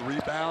 Again, he likes to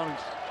rebound.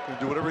 He's going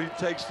to do whatever he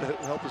takes to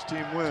help his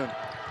team win.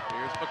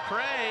 Here's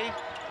McCray.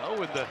 Oh,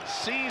 with the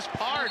C's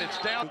part, it's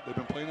down. They've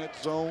been playing that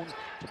zone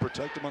to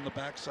protect him on the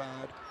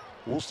backside.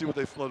 We'll see what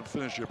they let him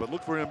finish here, but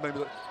look for him maybe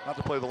not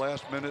to play the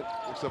last minute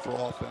except for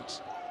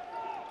offense.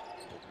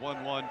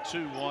 1-1,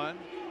 2-1.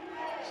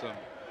 Some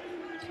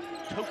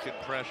token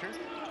pressure.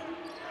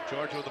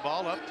 Georgia with the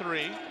ball up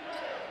 3.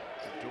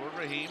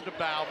 Abdur-Rahim to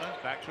Bauman.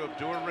 Back to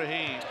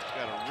Abdur-Rahim. He's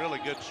got a really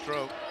good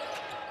stroke.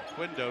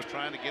 Quindo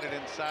trying to get it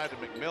inside to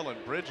McMillan.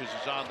 Bridges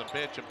is on the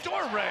bench.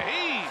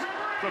 Abdur-Rahim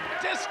from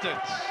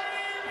distance.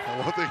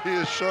 And one thing he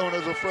has shown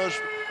as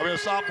a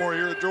sophomore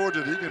here at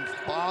Georgia, he can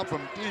bomb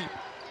from deep.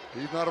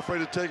 He's not afraid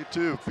to take it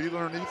too. Feet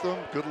underneath him,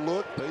 good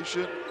look,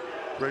 patient.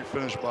 Great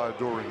finish by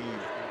Abdur-Rahim.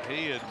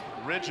 He and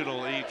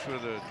Original each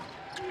with an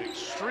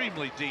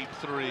extremely deep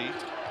 3.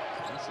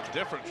 That's the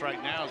difference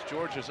right now as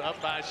Georgia's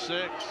up by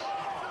 6.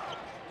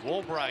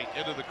 Woolbright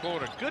into the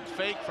corner. Good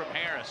fake from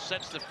Harris.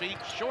 Sets the feet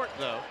short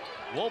though.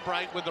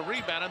 Woolbright with the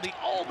rebound, and the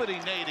Albany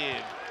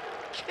native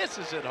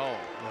kisses it home.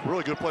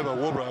 Really good play by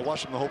Woolbright. I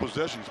watched him the whole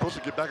possession. He's supposed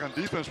to get back on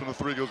defense when the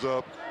 3 goes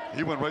up.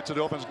 He went right to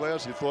the offensive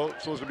glass. He thought it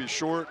was going to be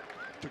short.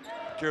 Took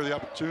care of the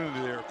opportunity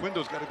there.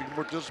 Quindo's got to be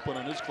more disciplined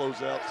on his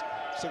closeouts.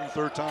 Second,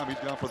 third time he's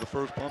gone for the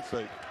first pump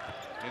fake.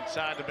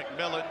 Inside to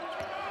McMillan.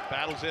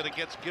 Battles in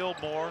against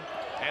Gilmore.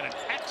 And an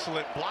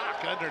excellent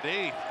block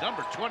underneath.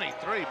 Number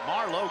 23,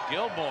 Marlo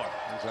Gilmore.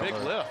 Big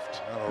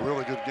lift. A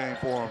really good game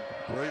for him.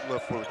 Great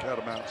lift for the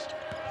Catamounts.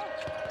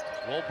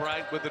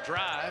 Woolbright with the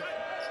drive.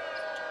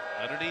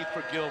 Underneath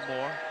for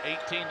Gilmore.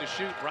 18 to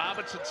shoot.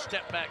 Robinson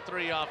step back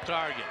 3 off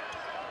target.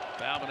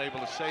 Bauman able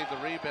to save the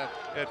rebound.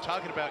 And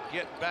talking about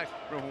getting back.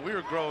 When we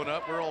were growing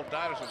up, we're old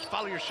dinosaurs.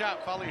 Follow your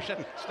shot, follow your shot.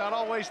 It's not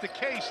always the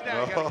case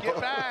now. You got to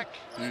get back.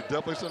 You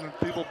definitely sending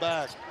people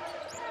back.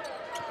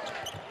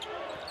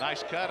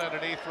 Nice cut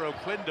underneath for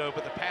Oquendo,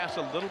 but the pass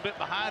a little bit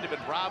behind him,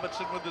 and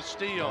Robinson with the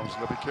steal. Just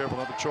got to be careful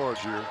not to charge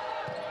here.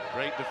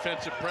 Great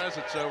defensive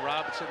presence, though.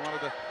 Robinson, one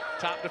of the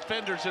top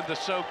defenders in the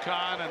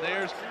SoCon, and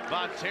there's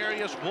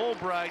Vontarius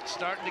Woolbright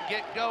starting to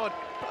get going.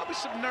 Probably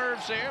some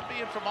nerves there,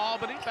 being from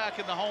Albany, back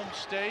in the home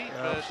state.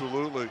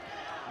 Absolutely.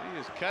 He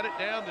has cut it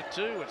down to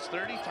 2. It's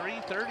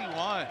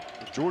 33-31.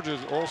 Georgia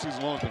all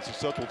season long has been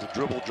susceptible to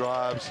dribble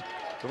drives.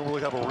 They don't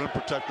really have a rim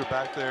protector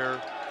back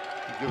there.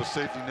 Give a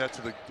safety net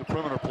to the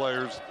perimeter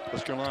players.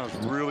 West Carolina's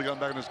really gotten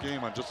back in this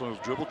game on just on those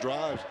dribble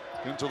drives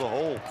into the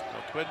hole.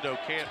 Oquendo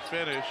can't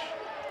finish.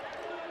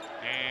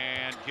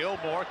 And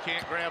Gilmore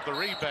can't grab the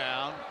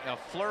rebound. Now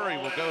flurry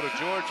will go to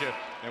Georgia.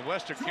 And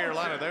Western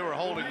Carolina, they were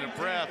holding their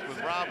breath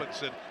with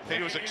Robinson.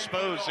 He was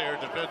exposed there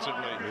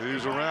defensively.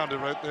 He's around it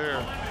right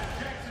there.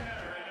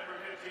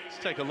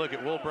 Let's take a look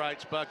at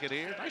Woolbright's bucket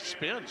here. Nice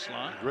spin,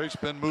 Slime. Great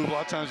spin move. A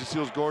lot of times you see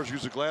those guards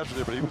use the glass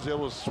there, but he was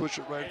able to switch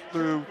it right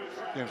through.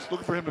 And it's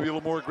looking for him to be a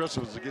little more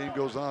aggressive as the game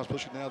goes on,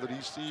 especially now that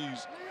he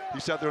sees he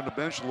sat there on the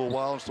bench a little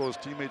while and saw his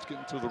teammates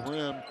getting to the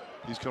rim.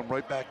 He's come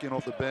right back in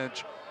off the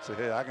bench. Say,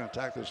 hey, I can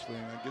attack this thing.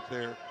 I get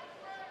there.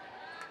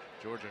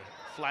 Georgia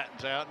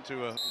flattens out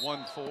into a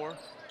 1-4.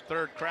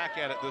 Third crack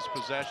at it this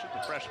possession.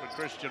 The freshman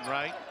Christian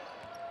Wright.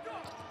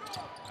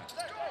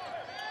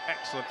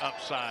 Excellent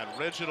upside.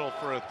 Original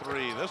for a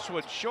 3. This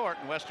one's short,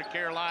 and Western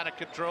Carolina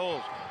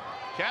controls.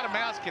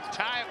 Catamounts can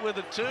tie it with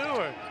a 2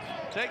 or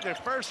take their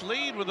first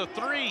lead with a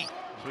 3.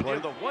 So near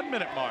the 1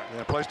 minute mark.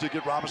 Yeah, Price did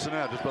get Robinson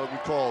out. Just about what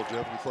we called,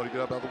 Jeff. We thought he'd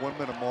get out about the 1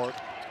 minute mark.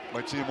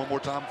 Might see him one more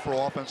time for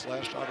offense.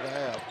 Last shot of the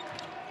half.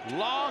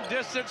 Long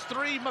distance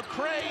 3.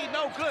 McCray,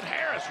 no good.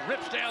 Harris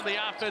rips down the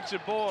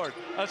offensive board.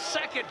 A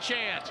second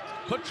chance.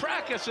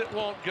 Petrakis, it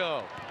won't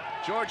go.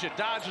 Georgia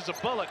dodges a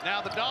bullet.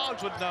 Now the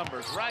Dogs with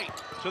numbers. Right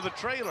to the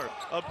trailer.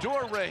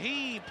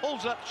 Abdur-Rahim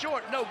pulls up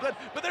short. No good.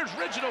 But there's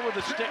Reginald with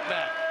a stick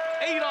back.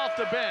 8 off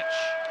the bench.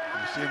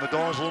 You're seeing the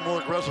Dogs a little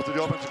more aggressive to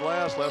the offensive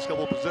glass last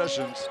couple of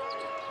possessions.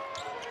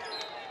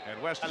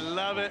 And West, I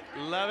love it,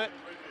 love it.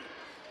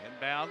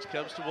 Inbounds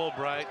comes to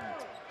Woolbright.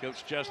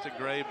 Coach Justin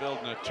Gray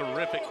building a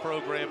terrific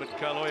program at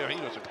Cullowhee.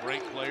 He was a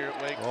great player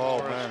at Wake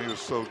Forest. Oh, man, he was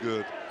so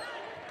good.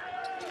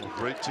 Some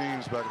great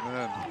teams back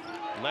then.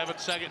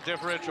 11-second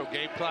differential,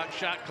 game clock,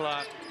 shot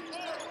clock.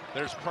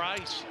 There's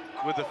Price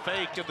with the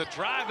fake and the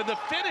drive and the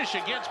finish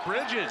against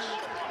Bridges.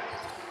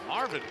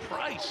 Marvin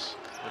Price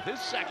with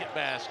his second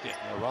basket.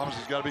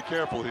 Robinson's got to be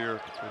careful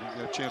here. He didn't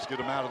get a chance to get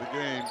him out of the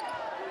game.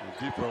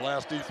 Deep for the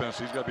last defense.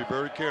 He's got to be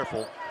very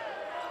careful.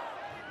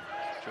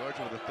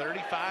 Georgia with a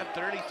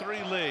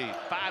 35-33 lead.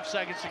 5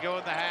 seconds to go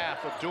in the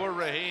half.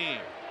 Abdur-Rahim.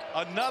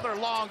 Another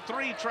long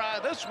three try.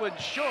 This one's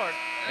short,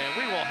 and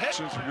we will hit.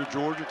 Since you're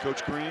Georgia,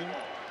 Coach Green,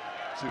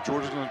 see if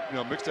Georgia's going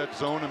to mix that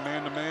zone and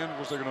man-to-man.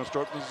 Looks like they're going to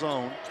start the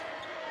zone.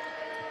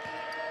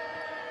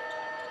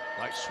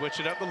 Like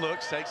switching up the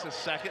looks. Takes a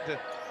second to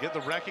get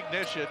the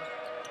recognition.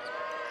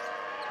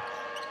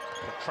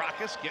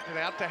 Petrakis getting it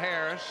out to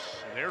Harris.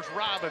 And there's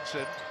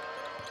Robinson.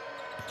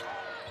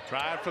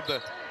 Trying from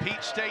the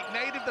Peach State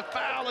native, the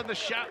foul, and the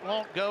shot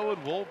won't go,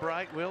 and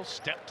Woolbright will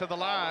step to the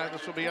line.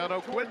 This will be on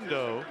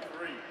Oquindo.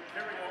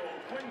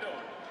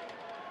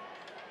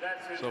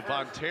 So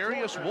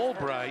Vontarius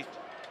Woolbright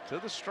to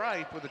the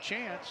stripe with a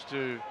chance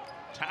to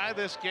tie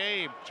this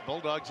game.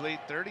 Bulldogs lead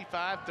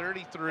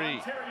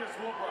 35-33. So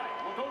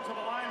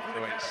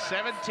a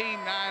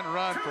 17-9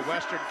 run for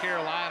Western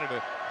Carolina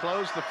to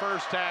close the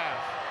first half.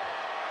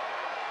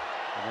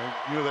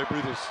 And they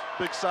breathed a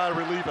big sigh of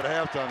relief at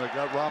halftime. They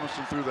got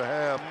Robinson through the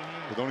half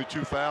with only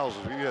 2 fouls.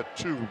 He had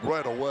 2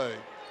 right away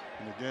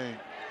in the game.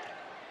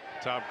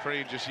 Tom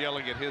Crean just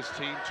yelling at his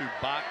team to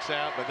box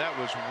out, but that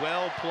was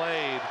well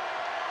played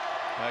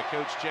by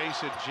Coach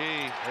Jason G.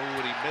 Oh,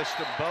 and he missed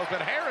them both.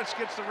 But Harris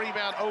gets the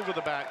rebound over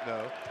the back,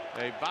 though.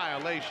 A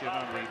violation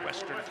on the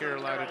Western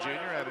Carolina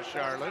junior out of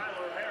Charlotte.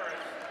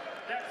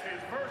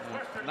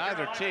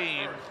 Neither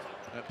team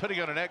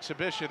putting on an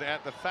exhibition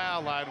at the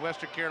foul line.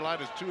 Western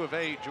Carolina is 2 of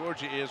 8.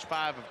 Georgia is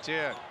 5 of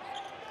 10.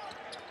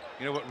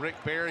 You know what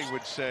Rick Barry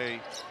would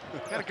say?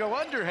 Got to go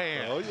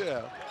underhand. Oh,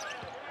 yeah.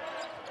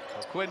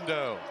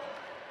 Oquindo.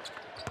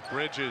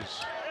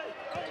 Bridges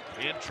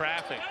in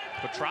traffic.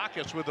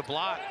 Petrakis with the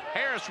block.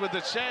 Harris with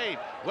the save.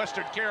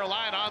 Western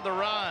Carolina on the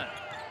run.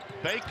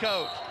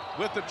 Baycoat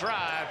with the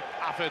drive.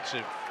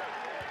 Offensive.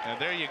 And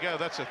there you go.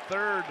 That's a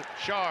 3rd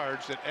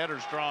charge that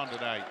Etter's drawn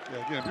tonight.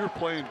 Yeah, again, if you're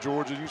playing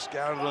Georgia, you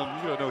scouted him,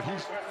 you gotta know he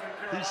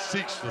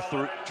seeks the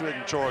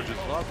taking charges.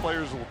 A lot of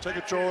players will take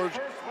a charge,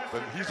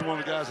 but he's one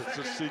of the guys that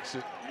just seeks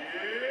it.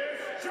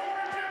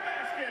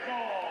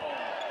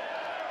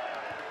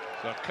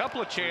 So a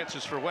couple of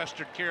chances for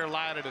Western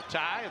Carolina to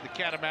tie, and the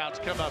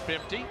Catamounts come up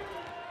empty.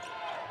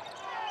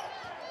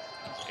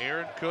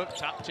 Aaron Cook,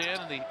 top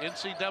 10 in the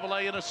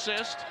NCAA in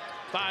assist.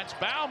 Finds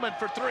Bauman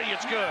for 3.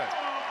 It's good.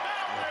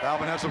 Yeah,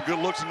 Bauman had some good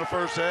looks in the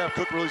first half.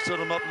 Cook really set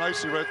him up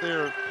nicely right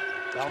there.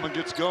 Bauman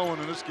gets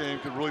going in this game,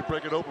 could really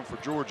break it open for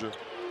Georgia.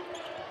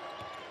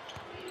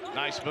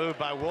 Nice move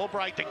by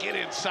Woolbright to get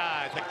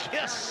inside. The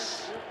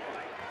kiss.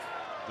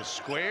 The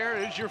square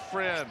is your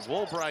friend.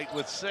 Woolbright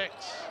with 6.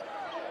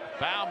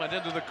 Bauman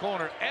into the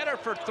corner. Etter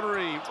for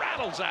 3.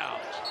 Rattles out.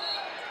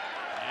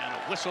 And a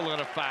whistle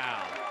and a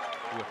foul.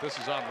 If this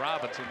is on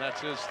Robinson,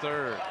 that's his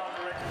 3rd.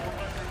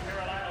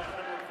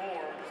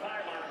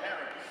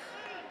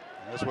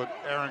 That's what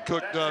Aaron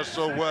Cook does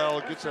so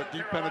well. Gets that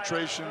deep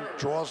penetration,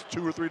 draws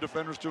 2 or 3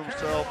 defenders to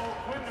himself,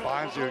 and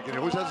finds it. He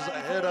always has his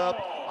head up,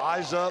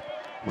 eyes up,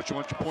 which you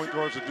want your point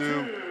guards to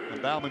do.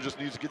 And Bauman just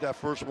needs to get that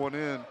first one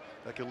in.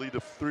 That could lead to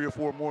 3 or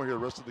 4 more here the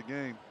rest of the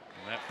game.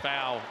 And that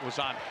foul was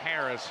on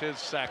Harris, his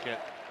 2nd,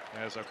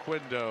 as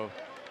Oquindo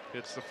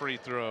hits the free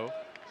throw.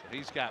 So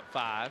he's got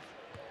 5.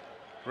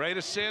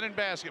 Greatest sin in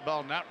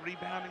basketball, not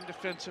rebounding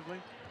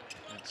defensively.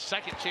 And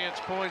 2nd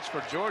chance points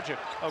for Georgia.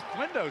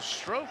 Oquindo's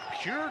stroke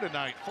pure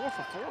tonight. 4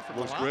 for 4 from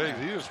the line. Looks great.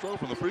 He has stroke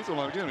from the free throw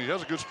line again. He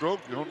has a good stroke.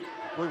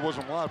 Really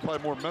wasn't wide, probably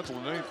more mental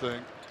than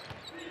anything.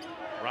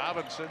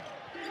 Robinson.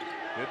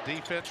 Good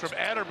defense from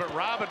Etter, but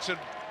Robinson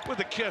with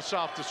a kiss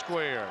off the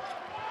square.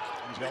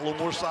 He's got a little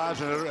more size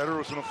than Etter. Etter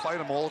was going to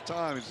fight him all the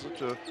time. He's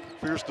such a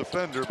fierce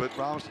defender, but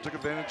Robinson took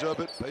advantage of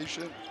it.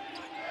 Patient.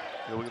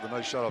 Yeah, look at the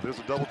nice shot off. Here's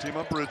a double team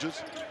on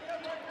Bridges.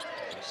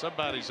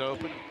 Somebody's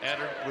open.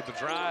 Etter with the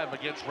drive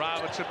against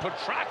Robinson.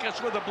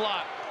 Petrakis with a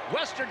block.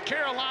 Western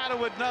Carolina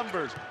with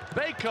numbers.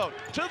 Baycoat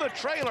to the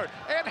trailer,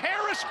 and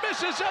Harris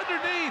misses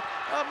underneath.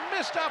 A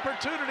missed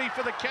opportunity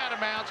for the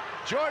Catamounts.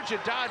 Georgia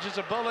dodges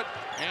a bullet,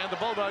 and the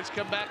Bulldogs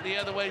come back the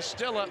other way,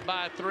 still up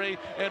by 3.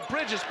 And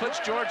Bridges puts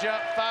Georgia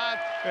up 5.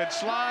 And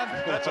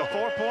Slon, that's a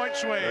 4-point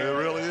swing. It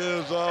really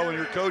is. Oh, when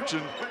you're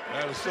coaching,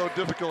 that is so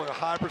difficult. A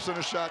high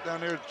percentage shot down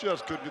there,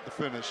 just couldn't get the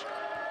finish.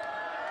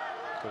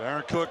 But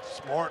Aaron Cook,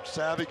 smart,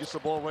 savvy, gets the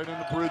ball right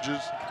into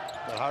Bridges.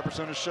 That high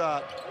percentage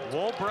shot.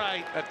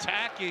 Woolbright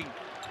attacking.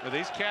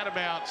 These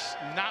Catamounts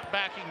not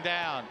backing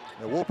down.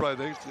 Yeah, Woolbright,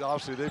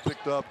 obviously they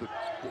picked up. The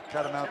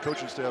Catamount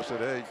coaching staff said,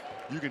 hey,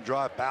 you can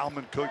drive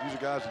Bauman, Cook. These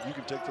are guys that you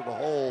can take to the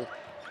hole.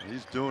 And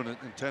he's doing it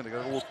intent. They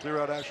got a little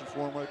clear out action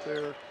for him right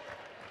there.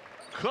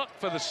 Cook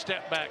for the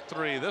step back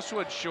 3. This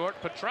one's short.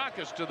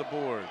 Petrakis to the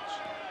boards.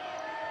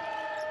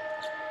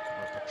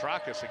 Well,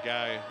 Petrakis, a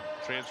guy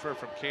transferred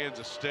from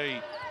Kansas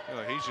State.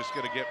 He's just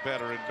going to get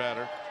better and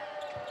better.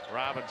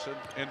 Robinson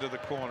into the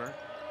corner.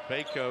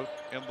 Baycoat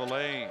in the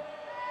lane.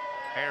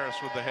 Harris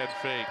with the head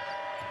fake.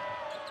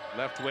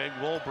 Left wing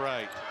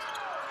Woolbright.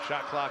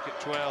 Shot clock at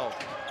 12.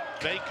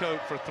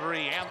 Baycoat for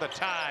 3 and the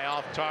tie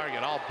off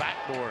target. All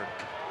backboard.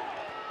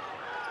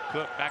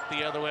 Cook back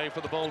the other way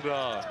for the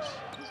Bulldogs.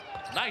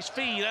 Nice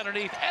feed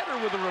underneath.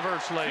 Eder with a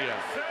reverse layup.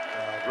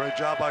 Great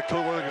job by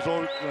Cook. He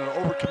was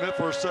overcommit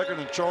for a second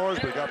and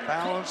charge, but he got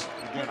balanced.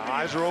 Again,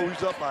 eyes are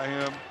always up by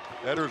him.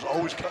 Eder's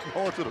always cutting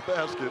hard to the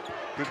basket.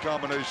 Good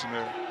combination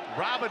there.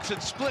 Robinson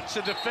splits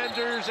the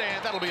defenders,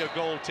 and that'll be a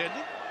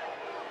goaltending.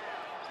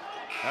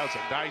 That was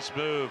a nice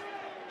move.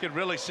 You can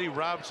really see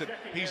Robinson.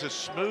 He's a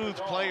smooth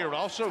player, but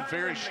also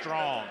very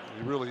strong.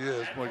 He really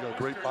is. Well, he got a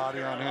great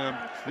body on him.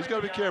 He's got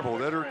to be careful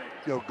with Eder,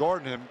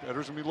 guarding him.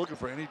 Eder's going to be looking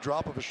for any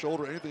drop of his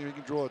shoulder, anything he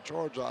can draw a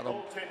charge on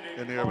him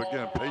in the air. But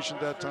again,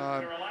 patient that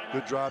time.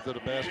 Good drive to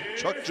the basket.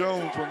 Chuck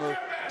Jones, one of the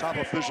top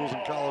officials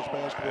in college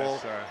basketball.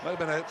 Might have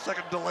been a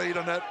second delayed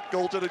on that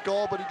goaltended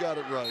call, but he got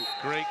it right.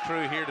 Great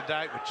crew here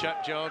tonight with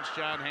Chuck Jones,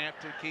 John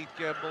Hampton, Keith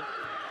Kimball.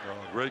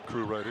 Great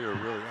crew right here.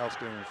 Really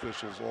outstanding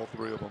officials, all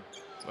three of them.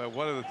 Well,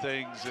 one of the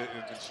things, and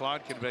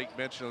Slon can make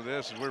mention of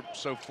this, is we're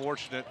so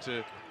fortunate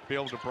to be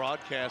able to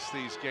broadcast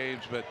these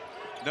games, but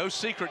no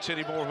secrets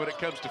anymore when it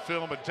comes to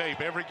film and tape.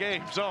 Every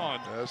game's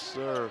on. Yes,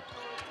 sir.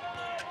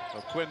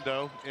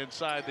 Oquendo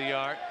inside the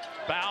arc.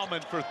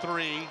 Bauman for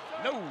three.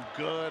 No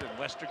good. And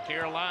Western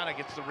Carolina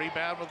gets the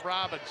rebound with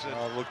Robinson.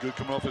 Looked good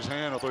coming off his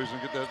hand. I thought he was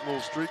going to get that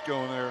little streak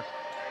going there.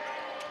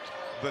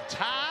 The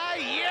tie,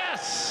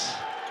 yes!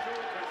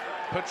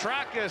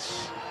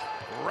 Petrakis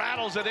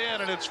rattles it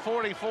in, and it's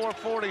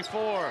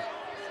 44-44.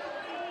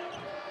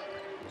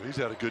 He's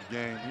had a good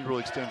game. He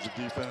really extends the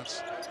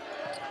defense.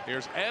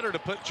 Here's Eder to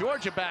put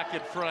Georgia back in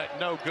front.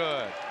 No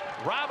good.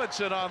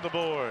 Robinson on the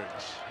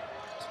boards.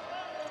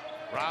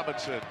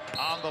 Robinson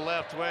on the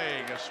left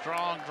wing. A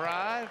strong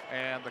drive,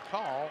 and the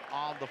call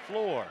on the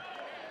floor.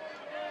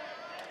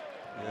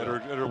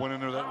 Eder went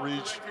into that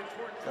reach.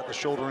 Got the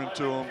shoulder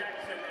into him.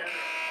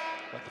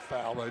 Got the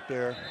foul right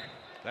there.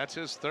 That's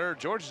his third.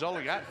 Georgia's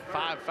only got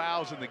 5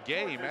 fouls in the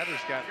game. Eder's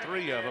got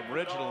 3 of them.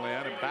 Original in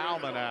and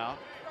Bauman out.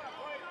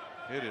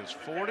 It is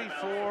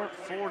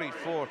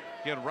 44-44.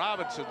 Again,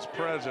 Robinson's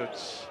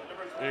presence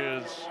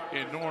is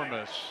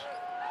enormous.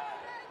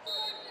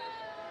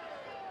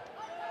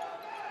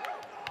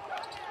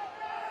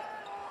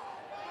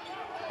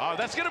 Oh,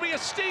 that's going to be a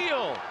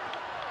steal.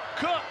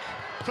 Cook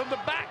from the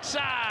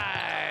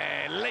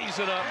backside lays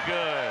it up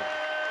good.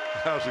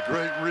 That was a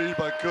great read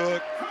by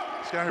Cook.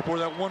 Scouting report,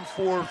 that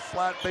 1-4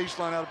 flat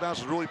baseline out of bounds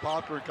is really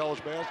popular in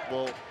college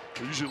basketball.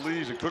 It usually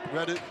leads, and Cook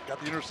read it, got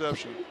the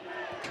interception.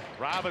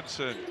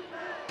 Robinson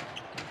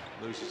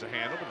loses a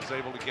handle, but is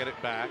able to get it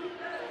back.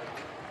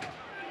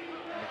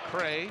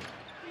 McCray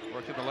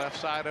working the left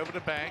side over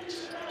to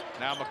Banks.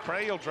 Now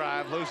McCray will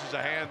drive, loses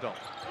a handle.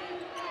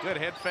 Good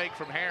head fake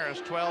from Harris,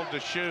 12 to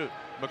shoot.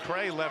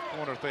 McCray left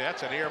corner three.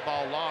 That's an air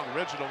ball long.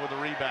 Original with a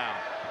rebound.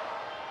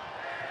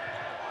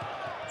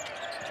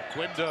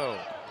 Window.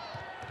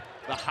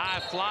 The high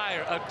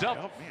flyer, a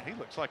double. Oh, man, he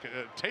looks like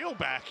a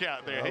tailback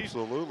out there.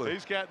 Absolutely.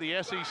 He's got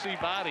the SEC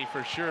body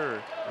for sure.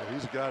 Yeah,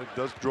 he's a guy that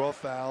does draw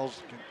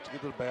fouls, can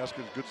get to the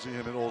basket. It's good to see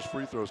him hit all his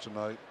free throws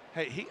tonight.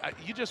 Hey,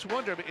 you just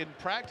wonder, in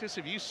practice,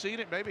 have you seen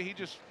it? Maybe he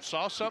just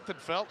saw something,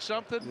 felt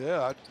something?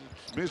 Yeah,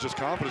 to me, it's just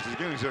confidence.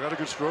 Again, he's got a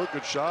good stroke,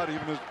 good shot,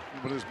 even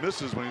with his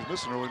misses when he's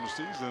missing early in the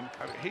season.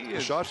 I mean, the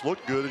shots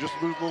look good. It's just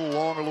a little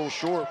long, a little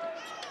short.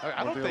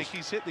 I don't think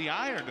he's hit the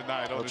iron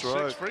tonight on his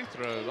 6 free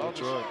throws.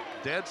 That's right.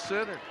 Dead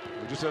center.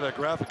 We just had that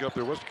graphic up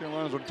there. Western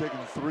Carolina's only taking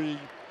 3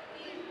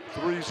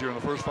 threes here in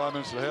the first 5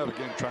 minutes of the half.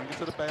 Again, trying to get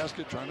to the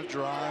basket, trying to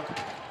drive.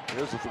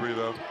 There's the 3,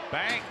 though.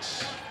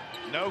 Banks,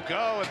 no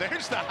go, and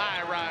there's the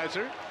high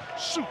riser.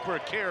 Super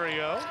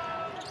Cario.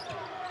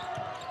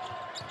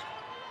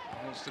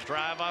 Wants to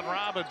drive on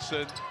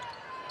Robinson.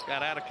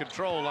 Got out of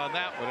control on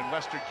that one, and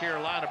Western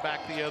Carolina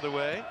back the other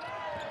way.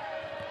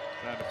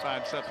 Trying to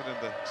find something in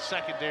the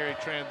secondary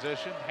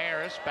transition.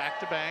 Harris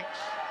back to Banks.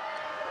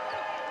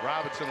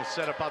 Robinson will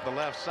set up on the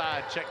left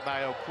side, checked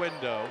by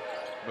Oquendo.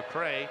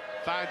 McCray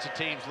finds the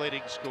team's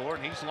leading scorer,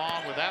 and he's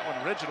long with that one.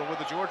 Original with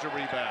the Georgia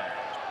rebound.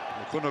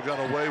 Oquendo got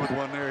away with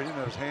one there. He didn't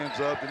have his hands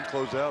up, didn't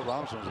close out.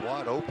 Robinson was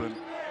wide open.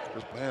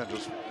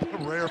 Just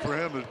rare for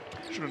him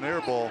to shoot an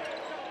air ball.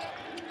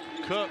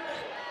 Cook,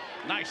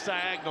 nice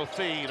diagonal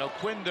feed.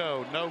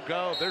 Oquendo, no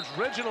go. There's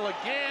Original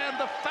again,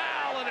 the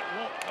foul, and it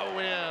won't go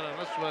in. And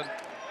this one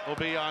will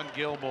be on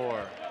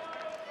Gilmore.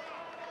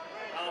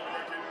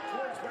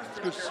 It's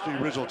good to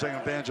see Original taking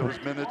advantage of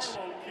his minutes.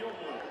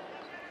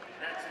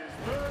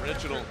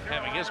 Original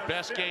having his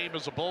best game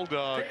as a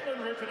Bulldog.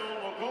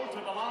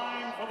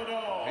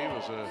 He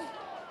was a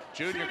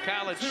junior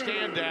college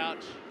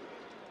standout.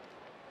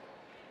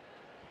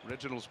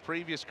 Original's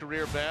previous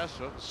career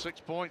best, 6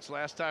 points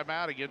last time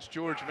out against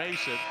George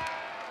Mason.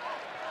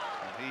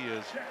 And he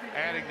is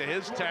adding to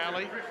his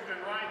tally.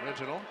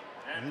 Original.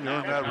 He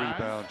earned that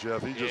rebound,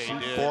 Jeff. He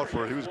fought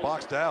for it. He was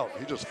boxed out.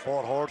 He just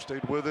fought hard,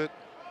 stayed with it.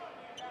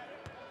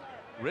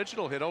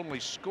 Original had only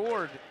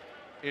scored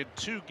in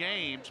 2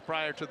 games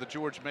prior to the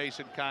George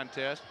Mason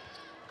contest.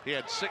 He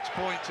had 6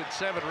 points and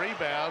 7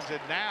 rebounds, and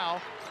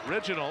now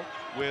Original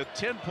with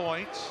 10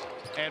 points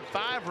and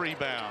 5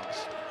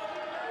 rebounds.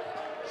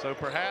 So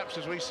perhaps,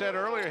 as we said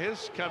earlier,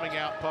 his coming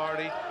out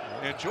party.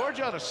 And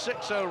Georgia on a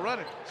 6-0 run.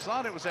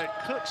 It was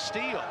that Cook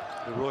steal.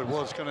 It really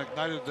was. Kind of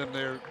ignited them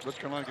there. West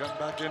Carolina got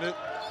back in it.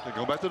 They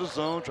go back to the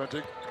zone, trying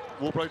to take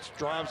Woolbright's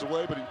drives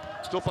away, but he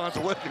still finds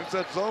a way against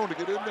that zone to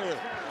get in there.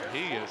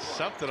 He is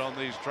something on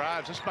these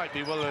drives. This might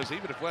be one of those,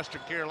 even if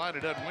Western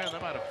Carolina doesn't win, they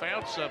might have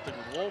found something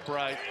with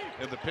Woolbright,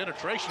 and the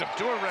penetration of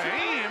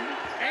Abdur-Rahim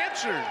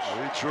answers.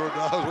 He sure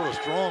does. What a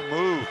strong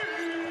move.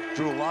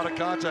 Drew a lot of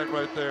contact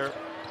right there.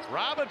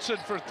 Robinson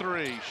for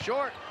three,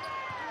 short.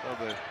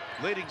 So the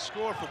leading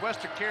scorer for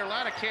Western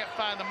Carolina can't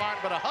find the mark,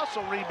 but a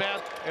hustle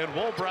rebound, and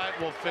Woolbright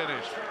will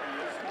finish.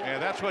 And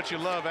that's what you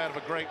love out of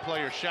a great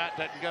player. Shot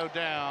doesn't go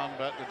down,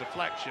 but the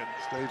deflection.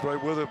 Stays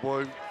right with it,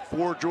 boy.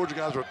 4 Georgia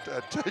guys were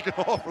taking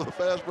off for the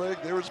fast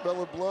break. They were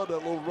smelling blood, that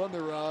little run they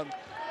were on,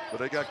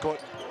 but they got caught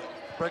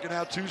breaking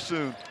out too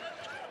soon.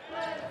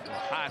 A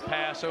high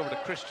pass over to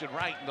Christian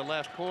Wright in the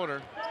left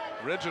corner.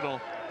 Original.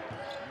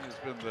 He's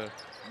been the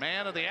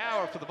man of the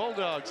hour for the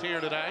Bulldogs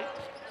here tonight.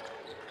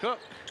 Cook.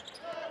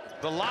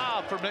 The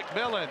lob for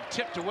McMillan,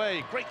 tipped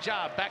away. Great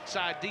job,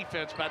 backside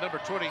defense by number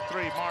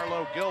 23,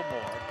 Marlo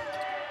Gilmore.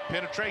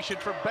 Penetration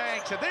for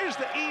Banks, and there's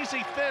the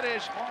easy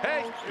finish.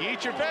 Hey, you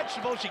eat your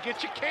vegetables, you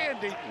get your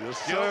candy.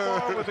 Yes, Gilmore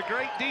sir. with a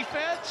great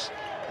defense,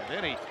 and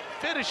then he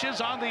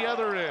finishes on the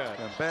other end.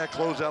 And bad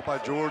closeout by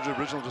Georgia.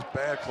 Original just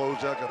bad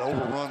closeout, got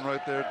overrun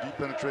right there. Deep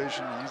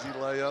penetration, easy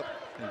layup.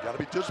 And you got to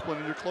be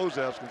disciplined in your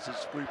closeouts against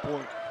this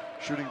 3-point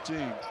shooting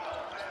team.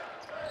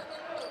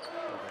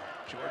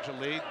 Georgia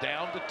lead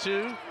down to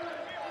 2.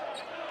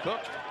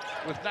 Cook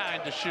with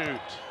 9 to shoot.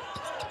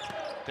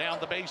 Down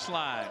the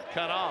baseline,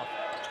 cut off.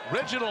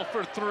 Original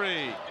for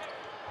 3.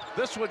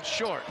 This one's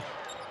short.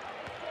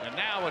 And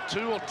now a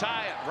 2 will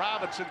tie it.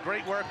 Robinson,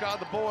 great work on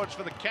the boards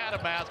for the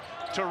Catamounts.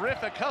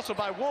 Terrific hustle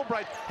by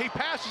Woolbright. He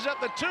passes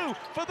up the 2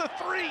 for the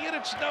 3, and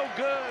it's no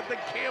good. The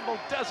Campbell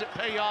doesn't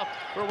pay off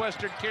for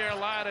Western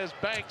Carolina as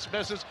Banks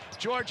misses.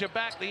 Georgia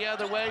back the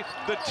other way.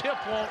 The tip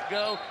won't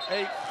go.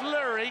 A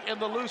flurry, and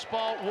the loose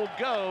ball will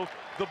go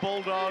the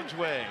Bulldogs'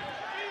 way.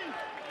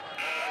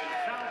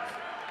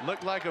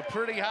 Looked like a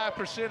pretty high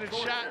percentage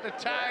shot to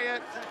tie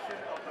it.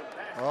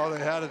 Oh, they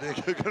had it.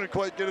 They couldn't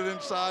quite get it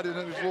inside, and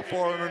then he's a little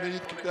far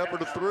underneath. Kicked that for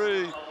the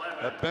 3.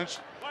 That bench,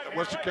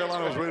 Western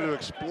Carolina was ready to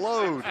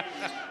explode.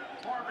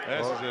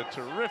 This is a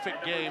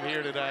terrific game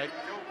here tonight.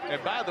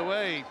 And by the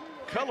way,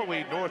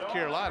 Cullowhee, North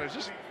Carolina, is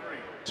just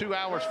 2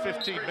 hours,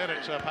 15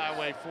 minutes up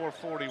Highway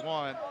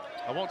 441.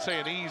 I won't say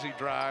an easy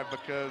drive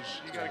because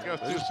you got to go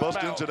through They just some bust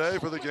in mountains. today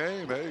for the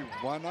game. Hey,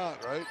 why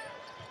not, right?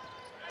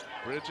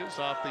 Bridges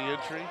off the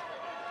entry,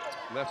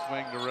 left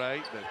wing to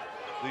right. But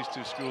these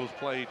two schools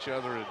play each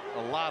other in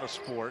a lot of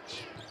sports.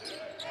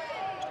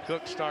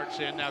 Cook starts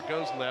in, now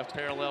goes left,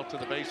 parallel to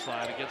the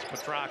baseline against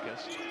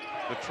Petrakis.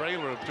 The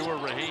trailer of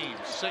Abdur-Rahim,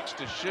 6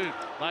 to shoot.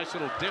 Nice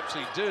little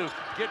dipsy-do.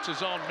 Gets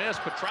his own miss.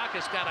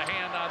 Petrakis got a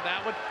hand on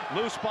that one.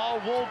 Loose ball,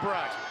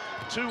 Woolbright.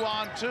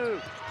 2-on-2.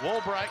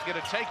 Woolbright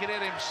going to take it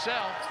in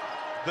himself.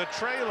 The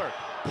trailer.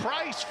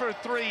 Price for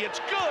 3. It's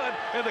good,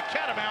 and the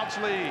Catamounts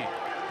lead.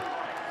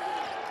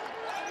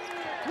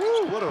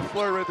 Woo, what a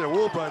flare right there.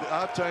 Woolbright,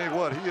 I'll tell you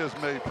what, he has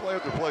made play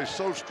after play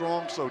so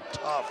strong, so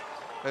tough.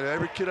 And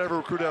every kid I ever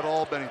recruited at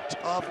Albany,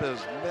 tough as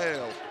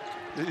nails.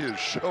 He is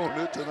showing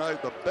it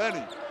tonight. The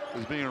Benny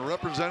is being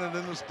represented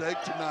in the state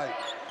tonight.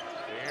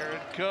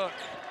 Aaron Cook,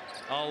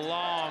 a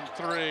long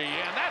 3,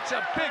 and that's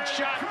a big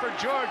shot for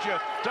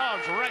Georgia.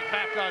 Dogs right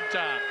back on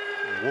top.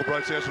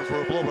 Woolbright's asking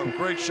for a blow, but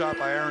great shot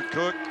by Aaron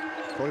Cook.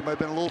 Thought he might have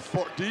been a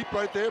little deep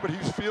right there, but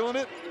he's feeling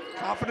it,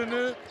 confident in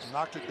it,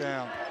 knocked it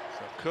down.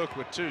 Cook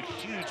with 2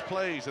 huge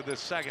plays in this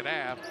second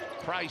half.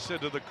 Price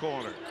into the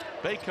corner.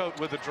 Baycoat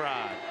with a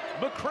drive.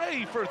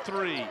 McCray for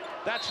 3.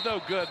 That's no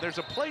good. There's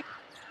a play.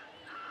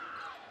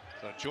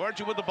 So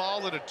Georgia with the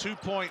ball in a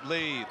 2-point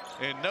lead.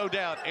 And no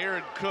doubt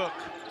Aaron Cook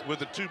with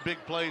the 2 big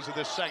plays in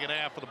this second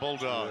half for the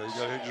Bulldogs. Yeah, you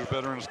got to hit your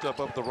veteran and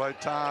step up at the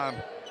right time.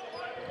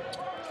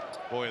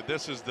 Boy,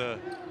 this is the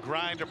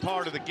grinder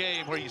part of the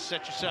game where you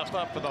set yourself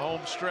up for the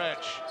home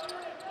stretch.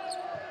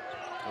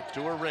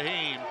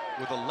 Abdur-Rahim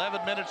with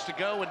 11 minutes to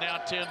go and now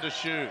 10 to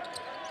shoot.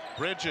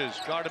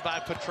 Bridges guarded by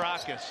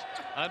Petrakis.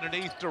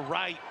 Underneath to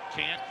Wright.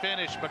 Can't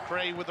finish.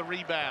 McCray with the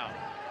rebound.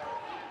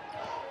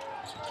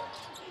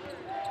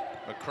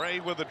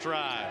 McCray with the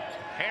drive.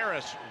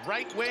 Harris,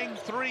 right wing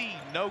 3.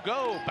 No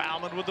go.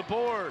 Bauman with the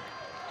board.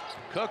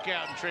 Cook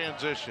out in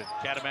transition.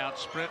 Catamount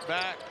sprint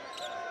back.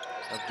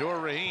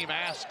 Abdur-Rahim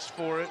asks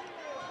for it.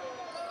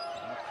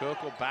 And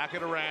Cook will back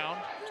it around.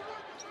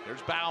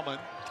 There's Bauman.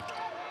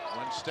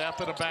 1 step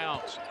and a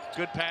bounce.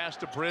 Good pass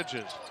to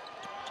Bridges.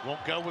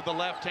 Won't go with the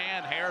left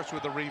hand. Harris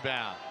with the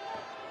rebound.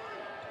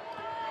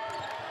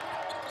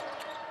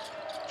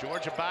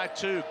 Georgia by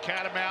 2.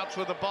 Catamounts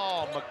with the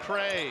ball.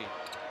 McCray.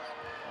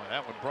 Oh,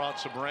 that one brought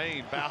some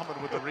rain.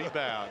 Bauman with the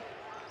rebound.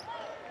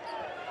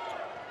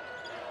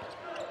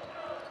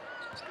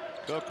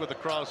 Cook with the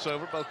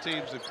crossover. Both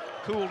teams have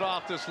cooled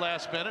off this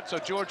last minute. So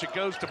Georgia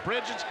goes to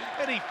Bridges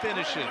and he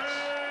finishes.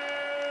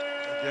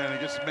 Again, he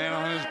gets the man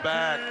on his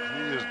back.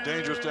 He is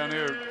dangerous down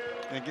there.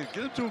 and get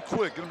him to him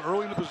quick. Get him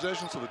early in the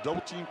possession so the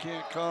double team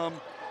can't come.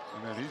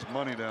 And man, he's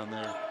money down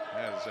there.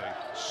 That is a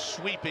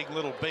sweeping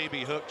little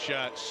baby hook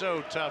shot.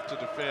 So tough to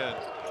defend.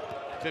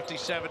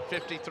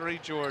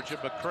 57-53 Georgia.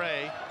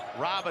 McCray,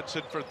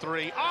 Robinson for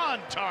three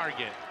on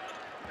target.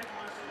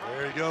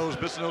 There he goes,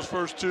 missing those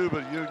first two,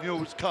 but you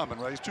know it's coming,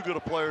 right? He's too good a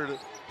player to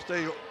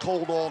stay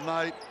cold all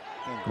night.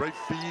 And great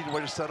feed,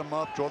 way to set him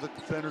up, draw the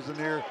defenders in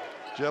there.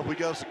 Jeff, we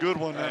got us a good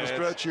one down the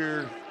stretch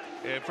here.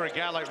 And for a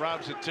guy like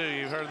Robinson, too,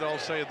 you've heard they'll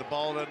say the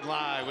ball doesn't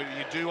lie. When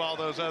you do all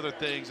those other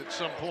things, at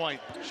some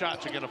point,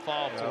 shots are going to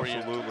fall for you.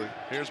 Absolutely.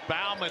 Here's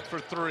Bauman for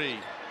three.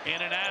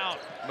 In and out.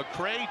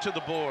 McCray to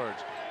the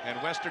boards. And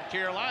Western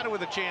Carolina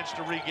with a chance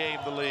to regain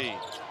the lead.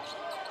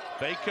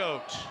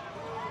 Baycoat.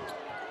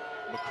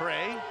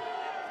 McCray.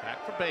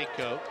 Back for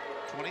Baycoat.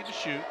 20 to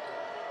shoot.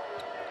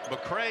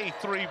 McCray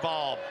three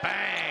ball.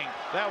 Bang.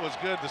 That was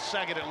good the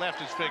second it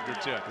left his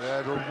fingertips.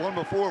 Yeah, the one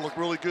before looked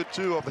really good,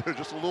 too, up there,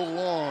 just a little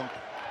long.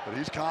 But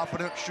he's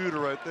confident shooter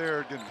right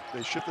there. Again,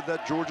 they shifted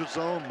that Georgia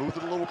zone, moved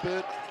it a little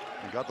bit,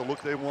 and got the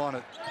look they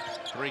wanted.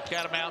 Three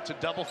catamounts in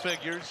double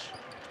figures.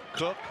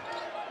 Cook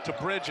to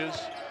Bridges.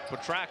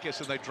 Petrakis,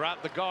 and they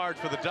drop the guard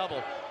for the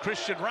double.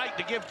 Christian Wright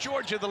to give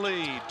Georgia the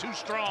lead. Too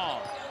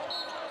strong.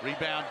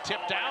 Rebound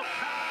tipped out.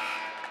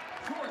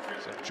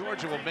 So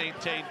Georgia will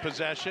maintain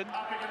possession.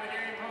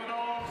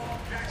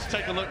 Let's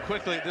take a look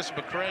quickly at this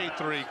McCray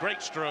three.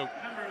 Great stroke.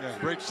 Yeah,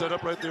 great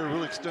setup right there.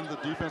 Really extended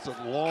the defense. A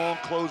long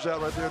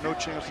closeout right there. No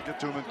chance to get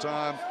to him in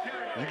time.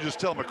 And you can just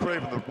tell McCray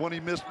from the one he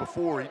missed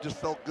before, he just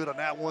felt good on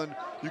that one.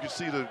 You could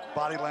see the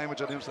body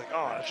language on him. It's like,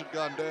 oh, I should have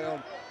gone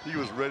down. He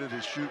was ready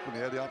to shoot when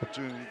he had the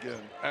opportunity again.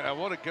 I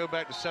want to go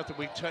back to something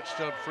we touched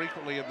on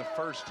frequently in the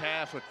first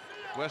half. When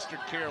Western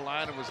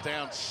Carolina was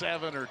down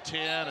 7 or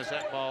 10 as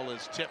that ball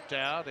is tipped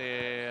out,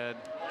 and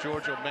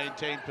Georgia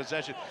maintained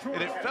possession.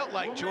 And it felt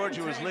like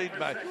Georgia was leading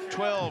by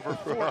 12 or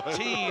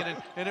 14,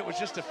 and it was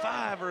just a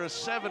 5 or a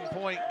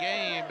 7-point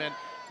game. And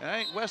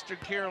I think Western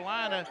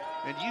Carolina,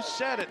 and you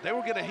said it, they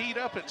were going to heat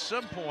up at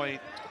some point.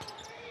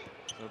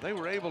 So they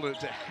were able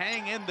to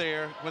hang in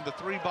there when the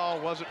three ball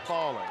wasn't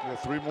falling. Yeah,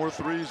 3 more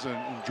threes,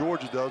 and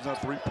Georgia does. Now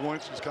 3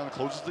 points, just kind of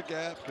closes the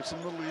gap, gets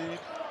them the lead.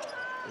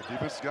 The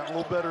defense has gotten a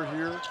little better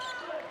here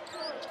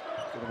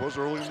than it was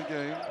early in the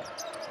game.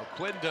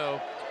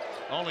 Oquendo,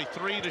 only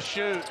 3 to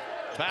shoot.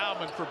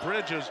 Bauman for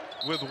Bridges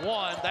with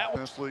 1. That was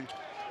honestly,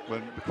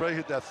 when McCray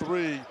hit that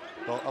 3,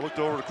 I looked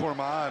over the corner of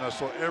my eye and I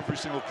saw every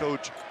single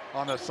coach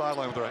on that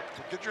sideline with their,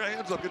 get your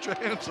hands up, get your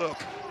hands up.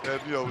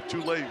 And, you know,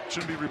 too late.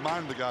 Shouldn't be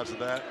reminding the guys of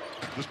that.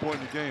 At this point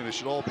in the game, they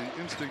should all be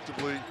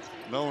instinctively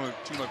knowing a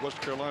team like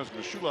Western Carolina is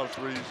going to shoot a lot of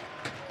threes.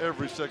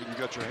 Every second you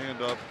got your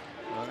hand up,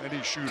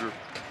 any shooter.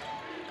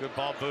 Good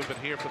ball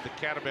movement here from the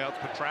Catamounts.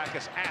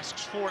 Petrakis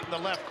asks for it in the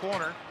left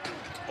corner.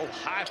 Oh,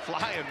 high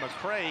flying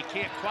McCray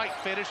can't quite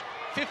finish.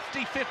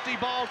 50-50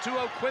 ball to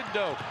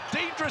Oquendo.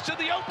 Dangerous in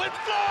the open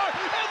floor,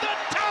 and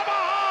the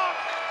tomahawk!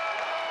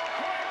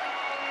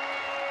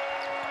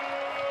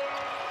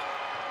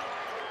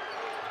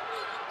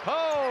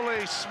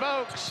 Holy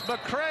smokes,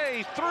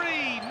 McCray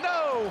 3,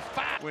 no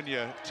foul. When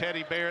you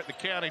teddy bear at the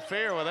county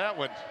fair with that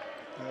one.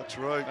 That's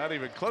right. Not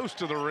even close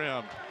to the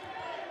rim.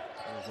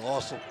 That was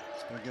awesome.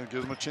 And again,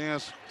 gives them a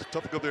chance. It's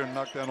tough to go up there and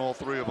knock down all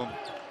 3 of them.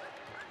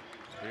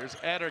 Here's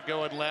Eder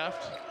going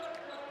left.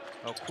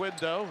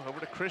 Oquendo over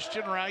to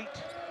Christian Wright.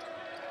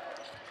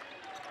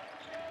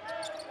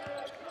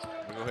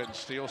 We'll go ahead and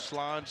steal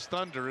Slon's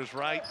thunder as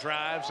Wright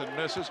drives and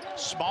misses.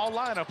 Small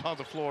lineup on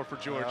the floor for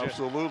Georgia.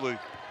 Absolutely.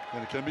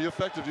 And it can be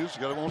effective. You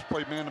got to almost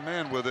play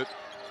man-to-man with it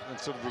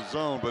instead of the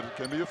zone, but it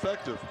can be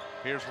effective.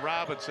 Here's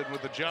Robinson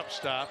with the jump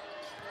stop.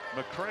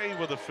 McCray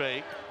with a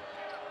fake.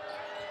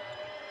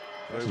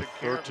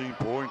 13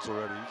 points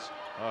already.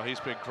 Oh, he's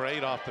been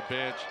great off the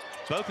bench.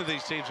 Both of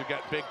these teams have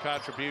got big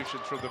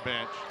contributions from the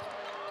bench.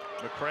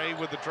 McCray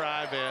with the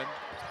drive in.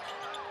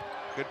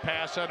 Good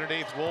pass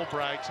underneath.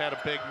 Woolbright's had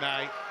a big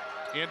night.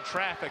 In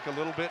traffic, a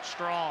little bit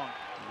strong.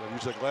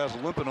 Use that glass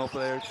limping off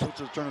there.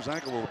 Turn his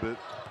ankle a little bit.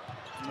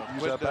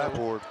 Use that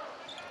backboard.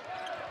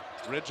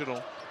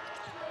 Original.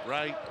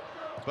 Right.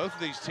 Both of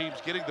these teams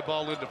getting the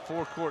ball into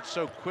forecourt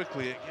so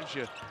quickly, it gives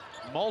you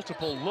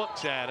multiple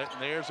looks at it.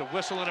 And there's a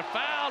whistle and a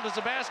foul. Does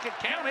the basket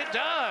count? It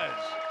does.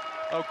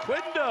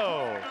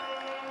 Oquendo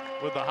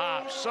with the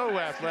hop. So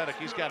athletic.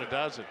 He's got a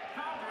dozen.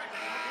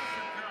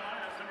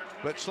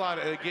 But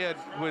Slot, again,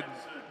 when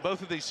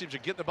both of these teams are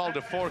getting the ball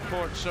to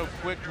forecourt so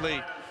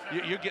quickly,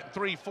 you're getting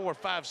 3, 4,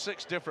 5,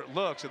 6 different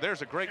looks. And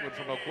there's a great one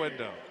from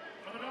Oquendo.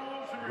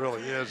 It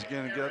really is.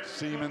 Again, you got to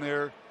see him in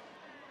there.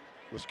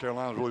 West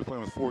Carolina was really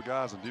playing with 4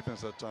 guys on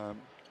defense that time.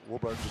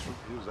 Woolbright just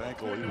his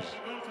ankle. He was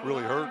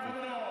really hurting.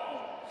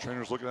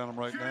 Trainer's looking at him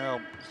right now,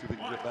 see if he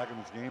can get back in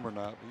this game or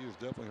not. He is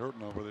definitely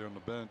hurting over there on the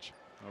bench.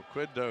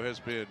 Oquendo has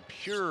been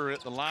pure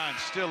at the line.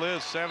 Still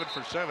is 7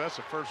 for 7. That's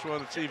the first one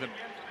that's even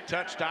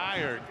touched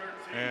iron.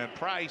 And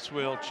Price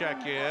will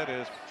check in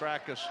as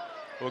Petrakis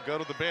will go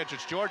to the bench.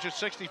 It's Georgia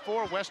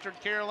 64, Western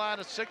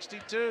Carolina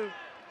 62.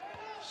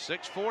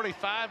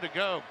 6:45 to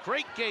go.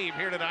 Great game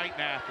here tonight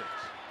in Athens.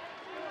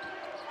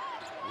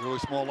 Really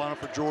small lineup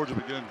for Georgia.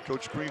 But again,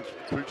 Coach Green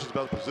preaches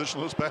about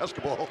positionless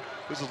basketball.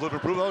 This is living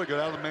proof. Oh, get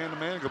out of the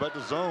man-to-man, go back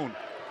to zone.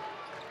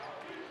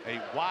 A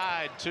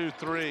wide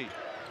 2-3.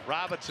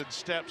 Robinson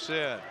steps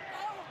in.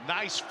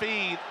 Nice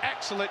feed.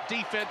 Excellent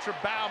defense from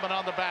Bauman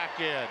on the back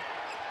end.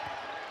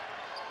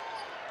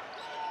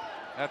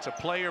 That's a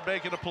player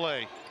making a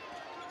play.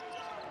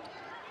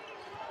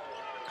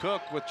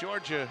 Cook with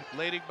Georgia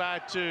leading by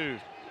 2.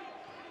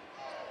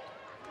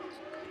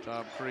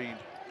 Tom Crean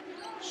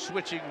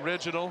switching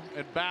Reginald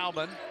and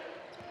Bauman.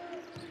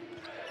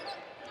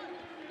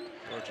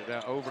 Georgia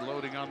now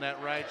overloading on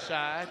that right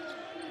side.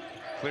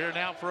 Clearing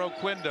out for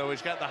Oquendo.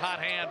 He's got the hot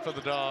hand for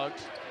the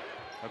Dogs.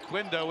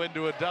 Oquendo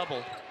into a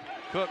double.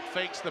 Cook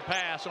fakes the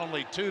pass,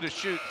 only 2 to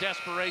shoot.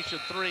 Desperation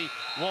 3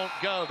 won't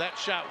go. That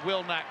shot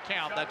will not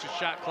count. That's a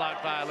shot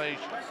clock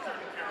violation.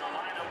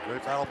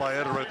 Great foul by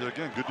Eder right there.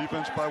 Again, good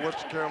defense by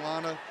Western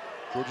Carolina.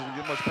 Georgia didn't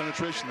get much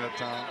penetration that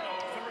time.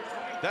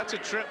 That's a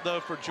trip, though,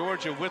 for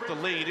Georgia with the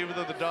lead. Even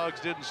though the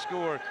Dogs didn't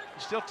score, you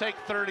still take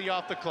 30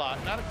 off the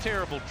clock. Not a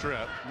terrible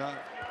trip. Not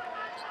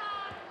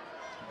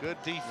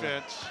good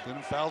defense. Yeah.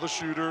 Didn't foul the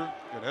shooter.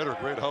 And Eder,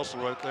 great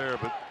hustle right there,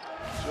 but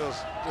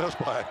just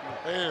by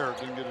hair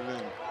didn't get it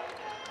in.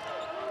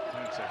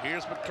 And so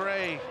here's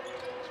McCray.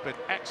 He's been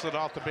excellent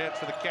off the bench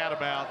for the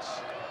Catamounts.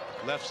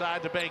 Left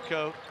side to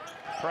Baycoat.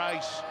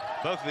 Price.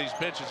 Both of these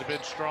benches have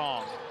been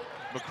strong.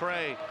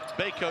 McCray.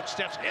 Baycoat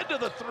steps into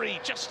the 3,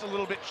 just a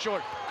little bit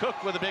short.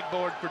 Cook with a big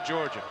board for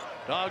Georgia.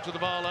 Dogs with the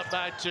ball up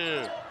by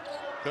 2.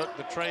 Cook,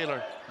 the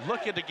trailer,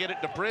 looking to get it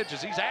to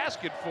Bridges. He's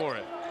asking for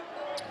it.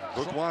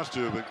 Cook wants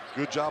to, but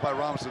good job by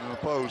Robinson in the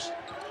post.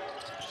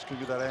 Just gonna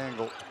get that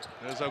angle.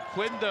 There's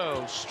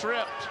Oquendo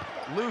stripped,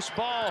 loose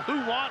ball.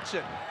 Who wants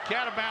it?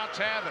 Catamounts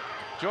have it.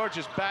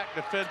 Georgia's back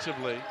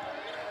defensively.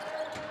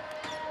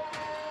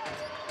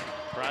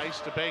 Price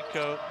to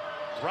Baycoat.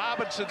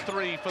 Robinson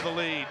 3 for the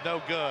lead, no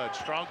good.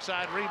 Strong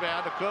side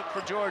rebound to Cook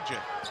for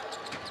Georgia.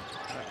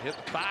 Hit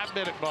the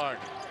 5-minute mark.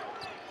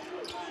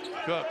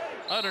 Cook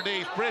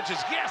underneath Bridges,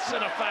 yes,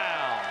 and a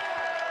foul.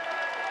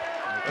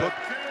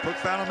 Cook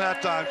found him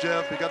that time,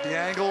 Jeff. He got the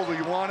angle where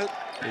you want it.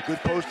 A good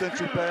post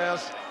entry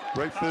pass,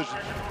 great vision.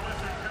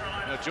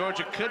 Now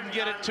Georgia couldn't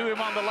get it to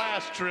him on the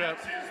last trip.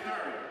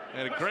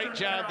 And a great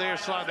job there,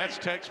 Slime. That's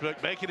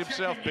textbook, making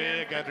himself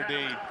big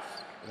underneath.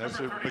 That's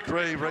a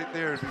McCray right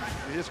there.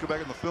 He has to go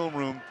back in the film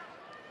room.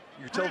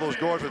 You tell those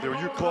guards right there, when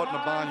you're caught in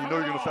a bind, you know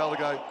you're going to foul the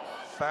guy.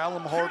 Foul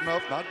him hard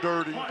enough, not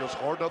dirty, just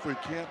hard enough where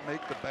he can't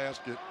make the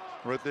basket.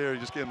 Right there, you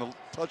just get him a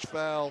touch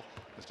foul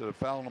instead of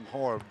fouling him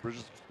hard.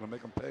 Bridges is going to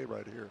make him pay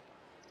right here.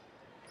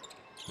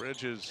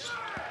 Bridges,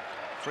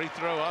 free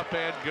throw up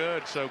and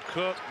good. So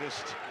Cook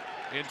just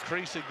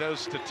increasing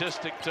those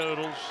statistic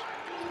totals.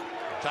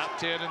 Top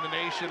 10 in the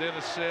nation in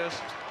assists.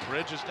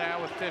 Bridges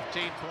now with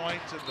 15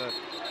 points, and the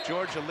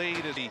Georgia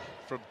lead is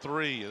from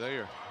 3. They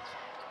are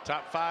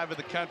top 5 in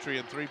the country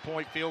in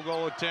 3-point field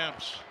goal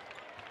attempts.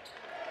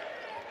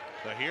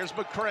 So here's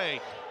McCray.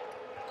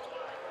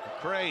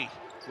 McCray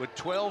with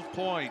 12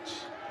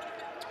 points.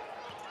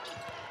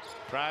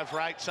 Drives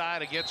right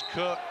side against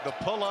Cook. The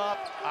pull-up,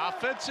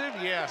 offensive,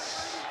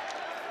 yes.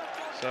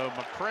 So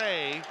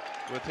McCray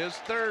with his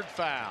 3rd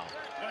foul.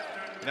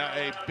 Now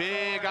a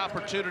big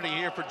opportunity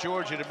here for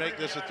Georgia to make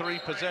this a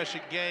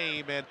 3-possession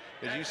game, and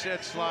as you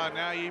said, Slime,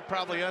 now you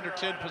probably under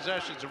 10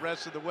 possessions the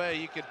rest of the way.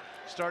 You can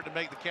start to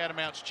make the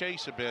Catamounts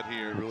chase a bit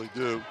here. They really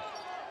do.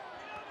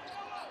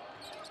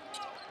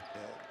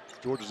 Yeah,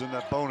 Georgia's in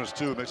that bonus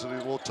too. It makes it a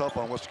little tough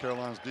on Western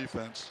Carolina's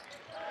defense.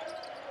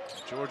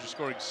 Georgia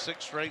scoring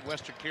 6 straight.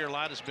 Western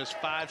Carolina's missed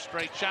 5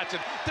 straight shots,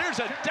 and there's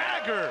a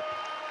dagger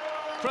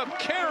from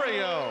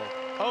Cario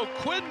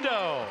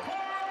Oquendo.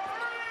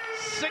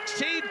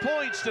 16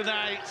 points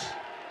tonight.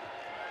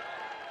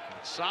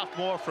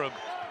 Sophomore from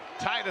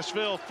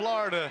Titusville,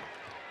 Florida,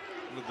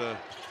 with the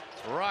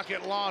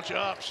rocket launch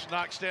ups,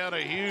 knocks down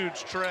a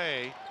huge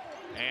tray.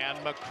 And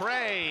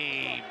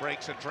McCray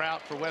breaks a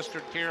drought for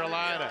Western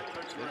Carolina.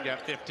 They've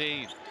got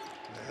 15.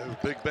 Yeah,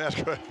 a big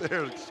basket right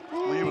there.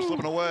 Lee was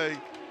slipping away.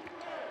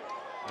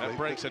 That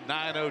breaks a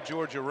 9-0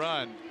 Georgia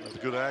run. That's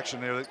good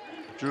action there. They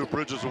drew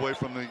Bridges away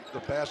from the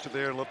basket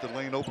there and left the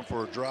lane open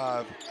for a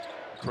drive.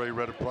 McCray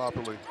read it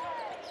properly.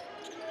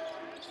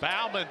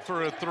 Bauman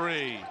for a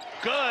 3.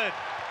 Good.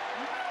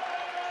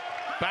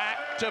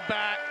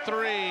 Back-to-back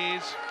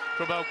threes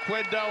from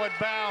Oquendo and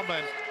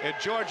Bauman, and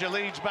Georgia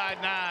leads by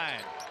 9.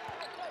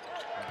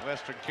 And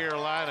Western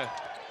Carolina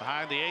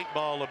behind the 8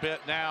 ball a bit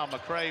now.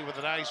 McCray with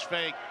a nice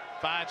fake,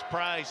 finds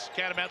Price.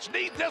 Catamounts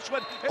need this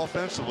one.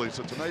 Offensively,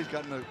 so tonight he's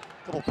gotten a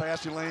couple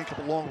passing lane,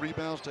 couple long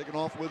rebounds, taking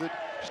off with it.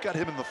 Just got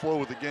him in the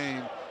flow of the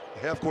game.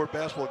 The half-court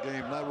basketball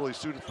game not really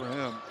suited for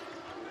him.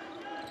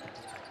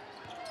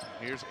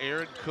 Here's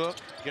Aaron Cook,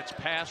 gets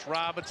past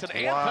Robinson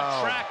and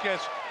Wow.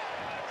 Petrakis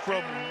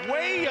from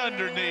way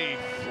underneath.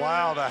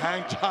 Wow, the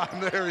hang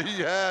time there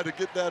he had to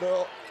get that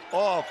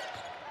off.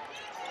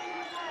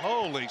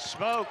 Holy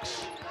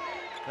smokes.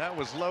 That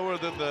was lower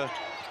than the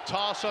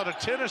toss on a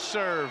tennis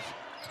serve.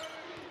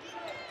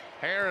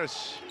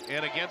 Harris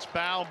in against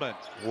Bauman.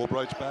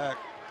 Woolbright's back.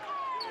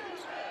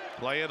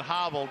 Playing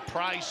hobbled.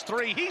 Price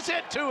 3. He's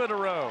hit 2 in a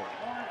row.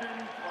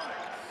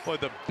 Boy,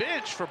 the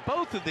bench for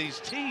both of these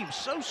teams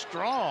so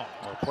strong.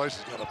 Well,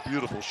 Price has got a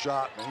beautiful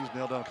shot, man. He's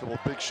nailed down a couple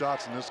of big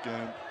shots in this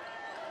game.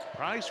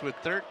 Price with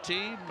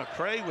 13.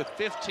 McCray with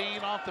 15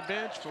 off the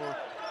bench for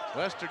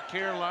Western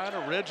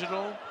Carolina.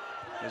 Reginald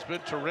has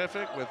been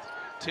terrific with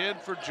 10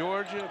 for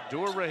Georgia.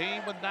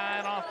 Abdur-Rahim with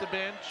 9 off the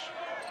bench.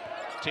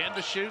 10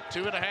 to shoot,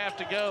 2.5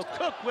 to go.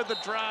 Cook with the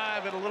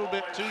drive and a little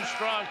bit too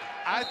strong.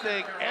 I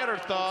think Eder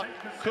thought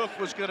Cook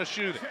was going to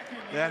shoot it.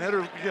 Yeah, and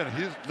Eder, again,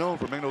 he's known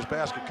for making those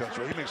basket cuts,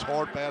 right? He makes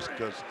hard basket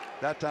cuts.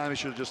 That time he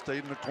should have just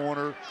stayed in the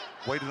corner,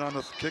 waited on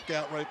the kick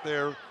out right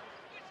there.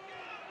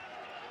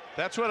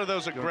 That's one of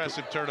those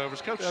aggressive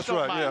turnovers. Coach, that's don't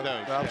right, mind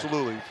yeah, those.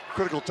 absolutely. Yeah.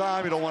 Critical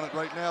time, you don't want it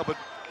right now, but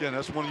again,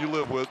 that's one you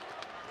live with.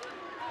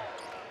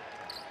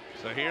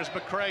 So here's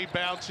McCray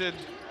bouncing.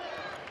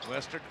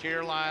 Western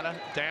Carolina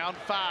down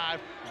 5.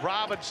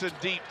 Robinson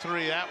deep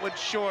 3. That one's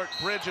short.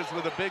 Bridges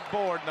with a big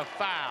board and a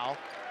foul.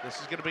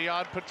 This is going to be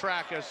on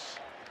Petrakis.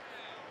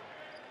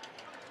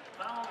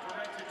 Foul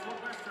directed for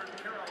Western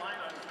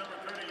Carolina's number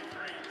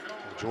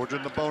 33. Georgia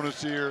in the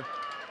bonus here.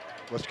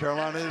 West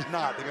Carolina is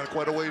not. They got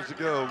quite a ways to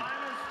go.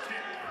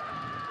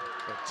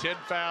 So 10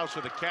 fouls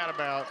for the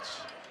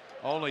Catamounts.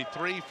 Only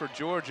 3 for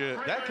Georgia.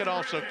 That could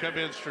also come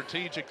in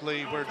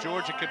strategically where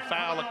Georgia could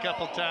foul a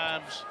couple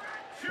times.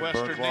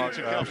 Western needs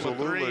a couple of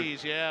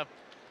threes, yeah.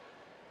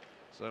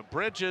 So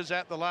Bridges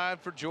at the line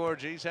for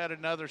Georgia. He's had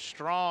another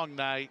strong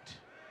night.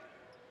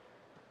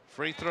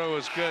 Free throw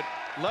is good.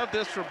 Love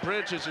this from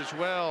Bridges as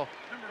well.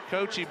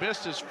 Coach, he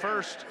missed his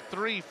first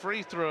 3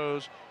 free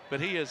throws, but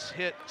he has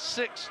hit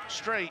 6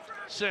 straight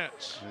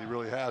since. He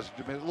really has.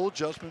 You made a little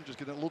adjustment, just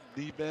get that little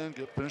deep end,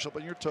 finish up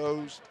on your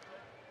toes.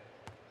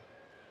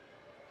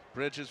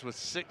 Bridges with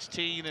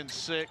 16 and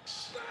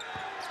 6,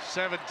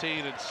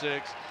 17 and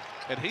 6.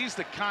 And he's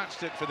the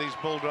constant for these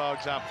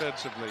Bulldogs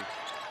offensively.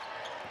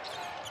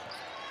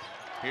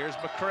 Here's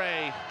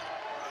McCray.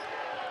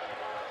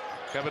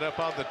 Coming up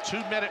on the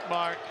 2-minute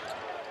mark.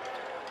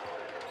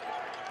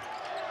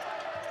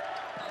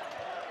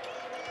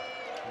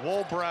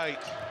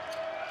 Woolbright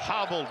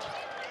hobbled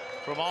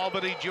from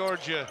Albany,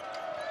 Georgia.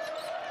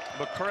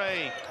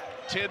 McCray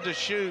 10 to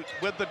shoot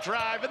with the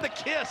drive and the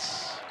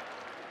kiss.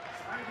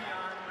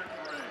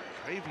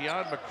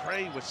 Travion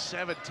McCray with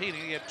 17.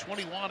 He had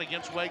 21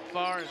 against Wake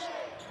Forest.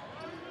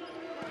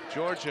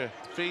 Georgia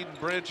feeding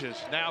Bridges.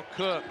 Now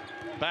Cook.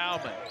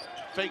 Bauman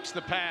fakes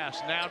the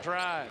pass. Now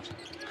drives.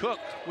 Cook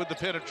with the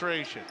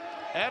penetration.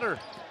 Eder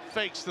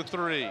fakes the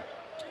 3.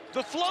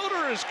 The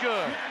floater is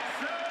good.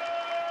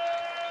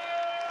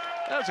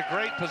 That was a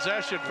great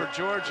possession for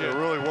Georgia. It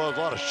really was.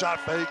 A lot of shot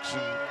fakes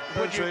and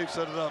penetrate,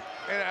 set it up.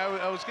 And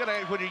I was going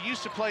to, when you're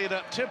used to playing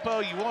up tempo,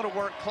 you want to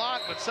work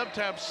clock, but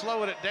sometimes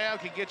slowing it down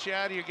can get you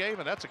out of your game,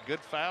 and that's a good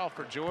foul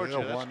for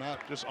Georgia. Yeah, why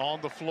not? Just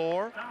on the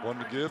floor. One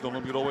to give, don't let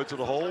them get all the way to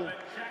the hole.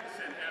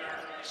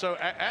 So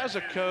as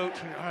a coach,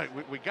 all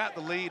right, we got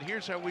the lead.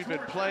 Here's how we've been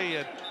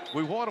playing.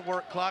 We want to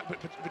work clock,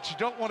 but you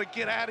don't want to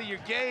get out of your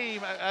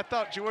game. I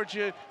thought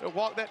Georgia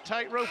walked that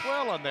tightrope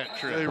well on that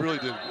trip. They really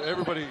did.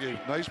 Everybody gave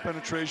nice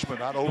penetration, but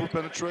not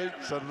over-penetrate.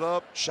 Set it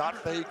up, shot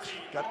fakes,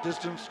 got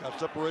distance, got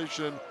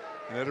separation.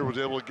 And Eder was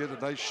able to get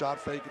a nice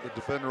shot fake at the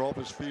defender off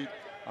his feet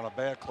on a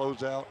bad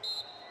closeout.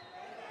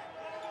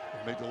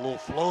 Make the little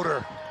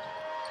floater.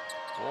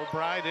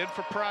 Woolbright in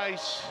for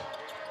Price.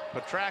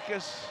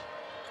 Petrakis,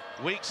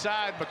 weak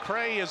side.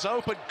 McCray is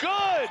open.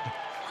 Good!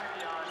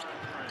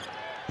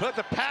 Put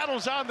the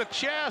paddles on the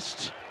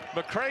chest.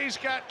 McCray's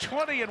got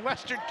 20 and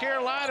Western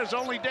Carolina's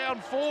only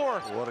down 4.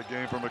 What a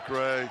game for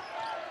McCray.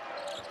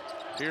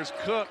 Here's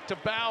Cook to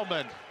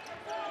Bauman.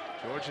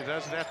 Georgia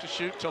doesn't have to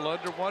shoot till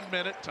under 1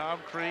 minute. Tom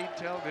Creed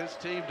telling his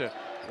team to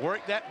work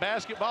that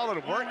basketball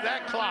and work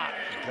that clock.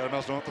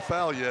 Catamounts don't have to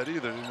foul yet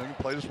either. They can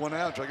play this one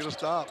out, try to get a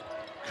stop.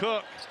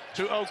 Cook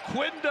to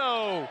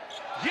Oquendo.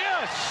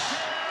 Yes!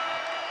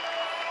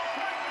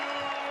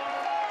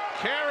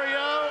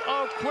 Cario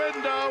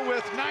Oquendo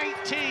with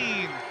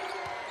 19.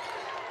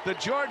 The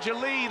Georgia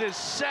lead is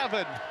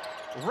 7.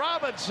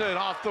 Robinson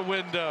off the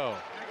window.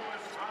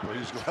 Well,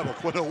 he's going to have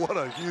Oquendo. What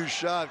a huge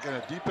shot. Kind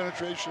of deep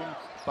penetration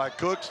by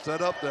Cook.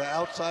 Set up the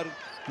outside.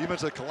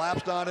 Defense had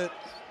collapsed on it.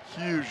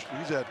 Huge.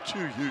 He's had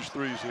 2 huge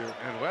threes here.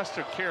 And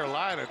Western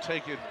Carolina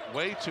taking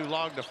way too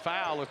long to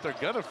foul. If they're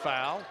going to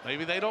foul,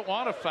 maybe they don't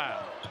want to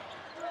foul.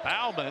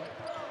 Bauman,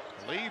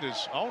 the lead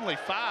is only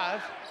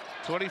 5.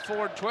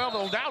 24-12.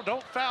 Well, now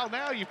don't foul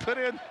now. You put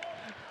in,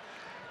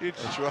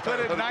 put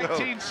in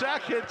 19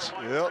 seconds.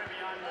 Yep.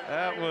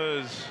 That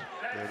was.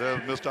 Yeah, that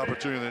was a missed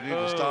opportunity. They need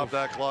to stop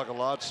that clock a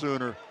lot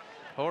sooner.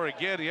 Or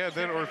again, yeah,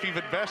 then, or if you've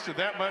invested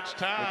that much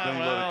time.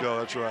 Then let it go,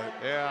 that's right.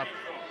 Yeah.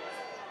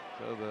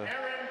 So the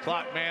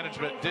clock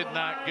management did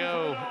not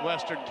go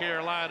Western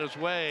Carolina's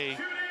way.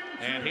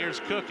 And here's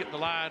Cook at the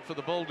line for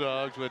the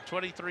Bulldogs with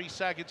 23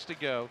 seconds to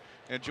go.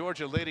 And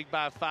Georgia leading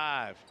by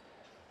 5.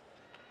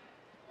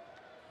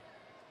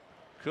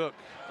 Cook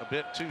a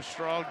bit too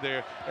strong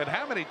there. And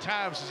how many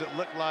times does it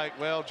look like,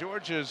 well,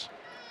 Georgia's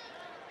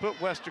put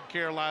Western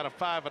Carolina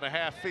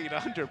 5.5 feet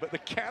under, but the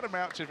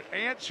Catamounts have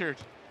answered.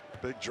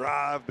 Big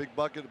drive, big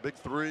bucket, a big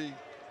three.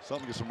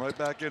 Something gets them right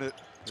back in it.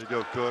 There you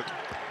go, Cook.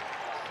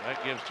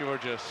 That gives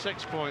Georgia a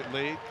 6-point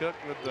lead. Cook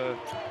with the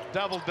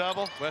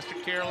double-double. Western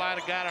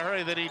Carolina got to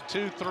hurry. They need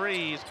 2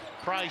 threes.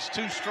 Price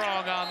too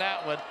strong on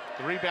that one.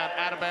 The rebound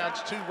out of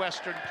bounds to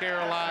Western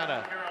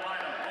Carolina.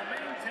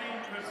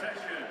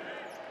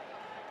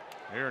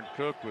 Aaron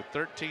Cook with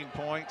 13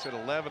 points and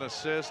 11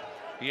 assists.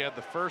 He had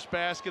the first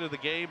basket of the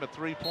game, a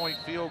 3-point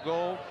field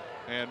goal,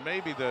 and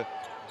maybe the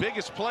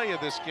biggest play of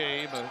this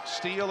game, a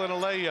steal and a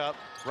layup.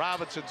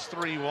 Robinson's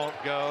 3 won't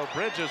go.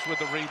 Bridges with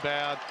the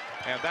rebound,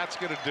 and that's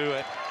going to do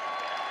it.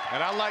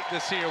 And I like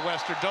this here,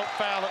 Western. Don't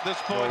foul at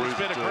this point. It's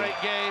been a great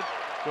game.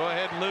 Go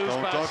ahead and lose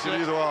by 6.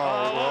 Don't either.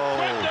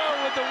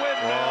 Quendo with the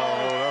windmill.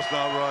 Oh, that's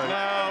not right.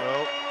 No,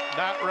 nope.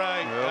 Not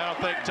right. Nope. I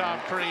don't think Tom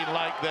Crean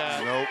liked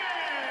that. Nope.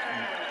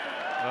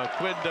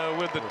 Quendo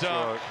with the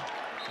dunk.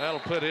 Right.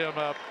 That'll put him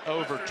up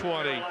over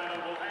 20.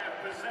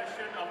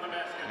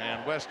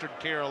 And Western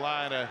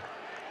Carolina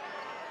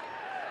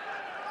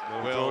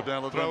will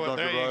throw it.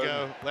 There you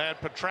go. Lad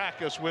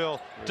Petrakis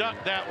will dunk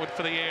that one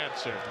for the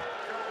answer.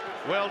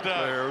 Well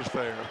done. Fair is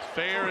fair.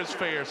 Fair is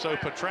fair. So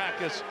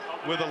Petrakis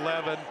with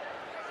 11.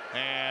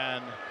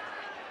 And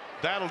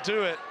that'll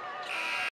do it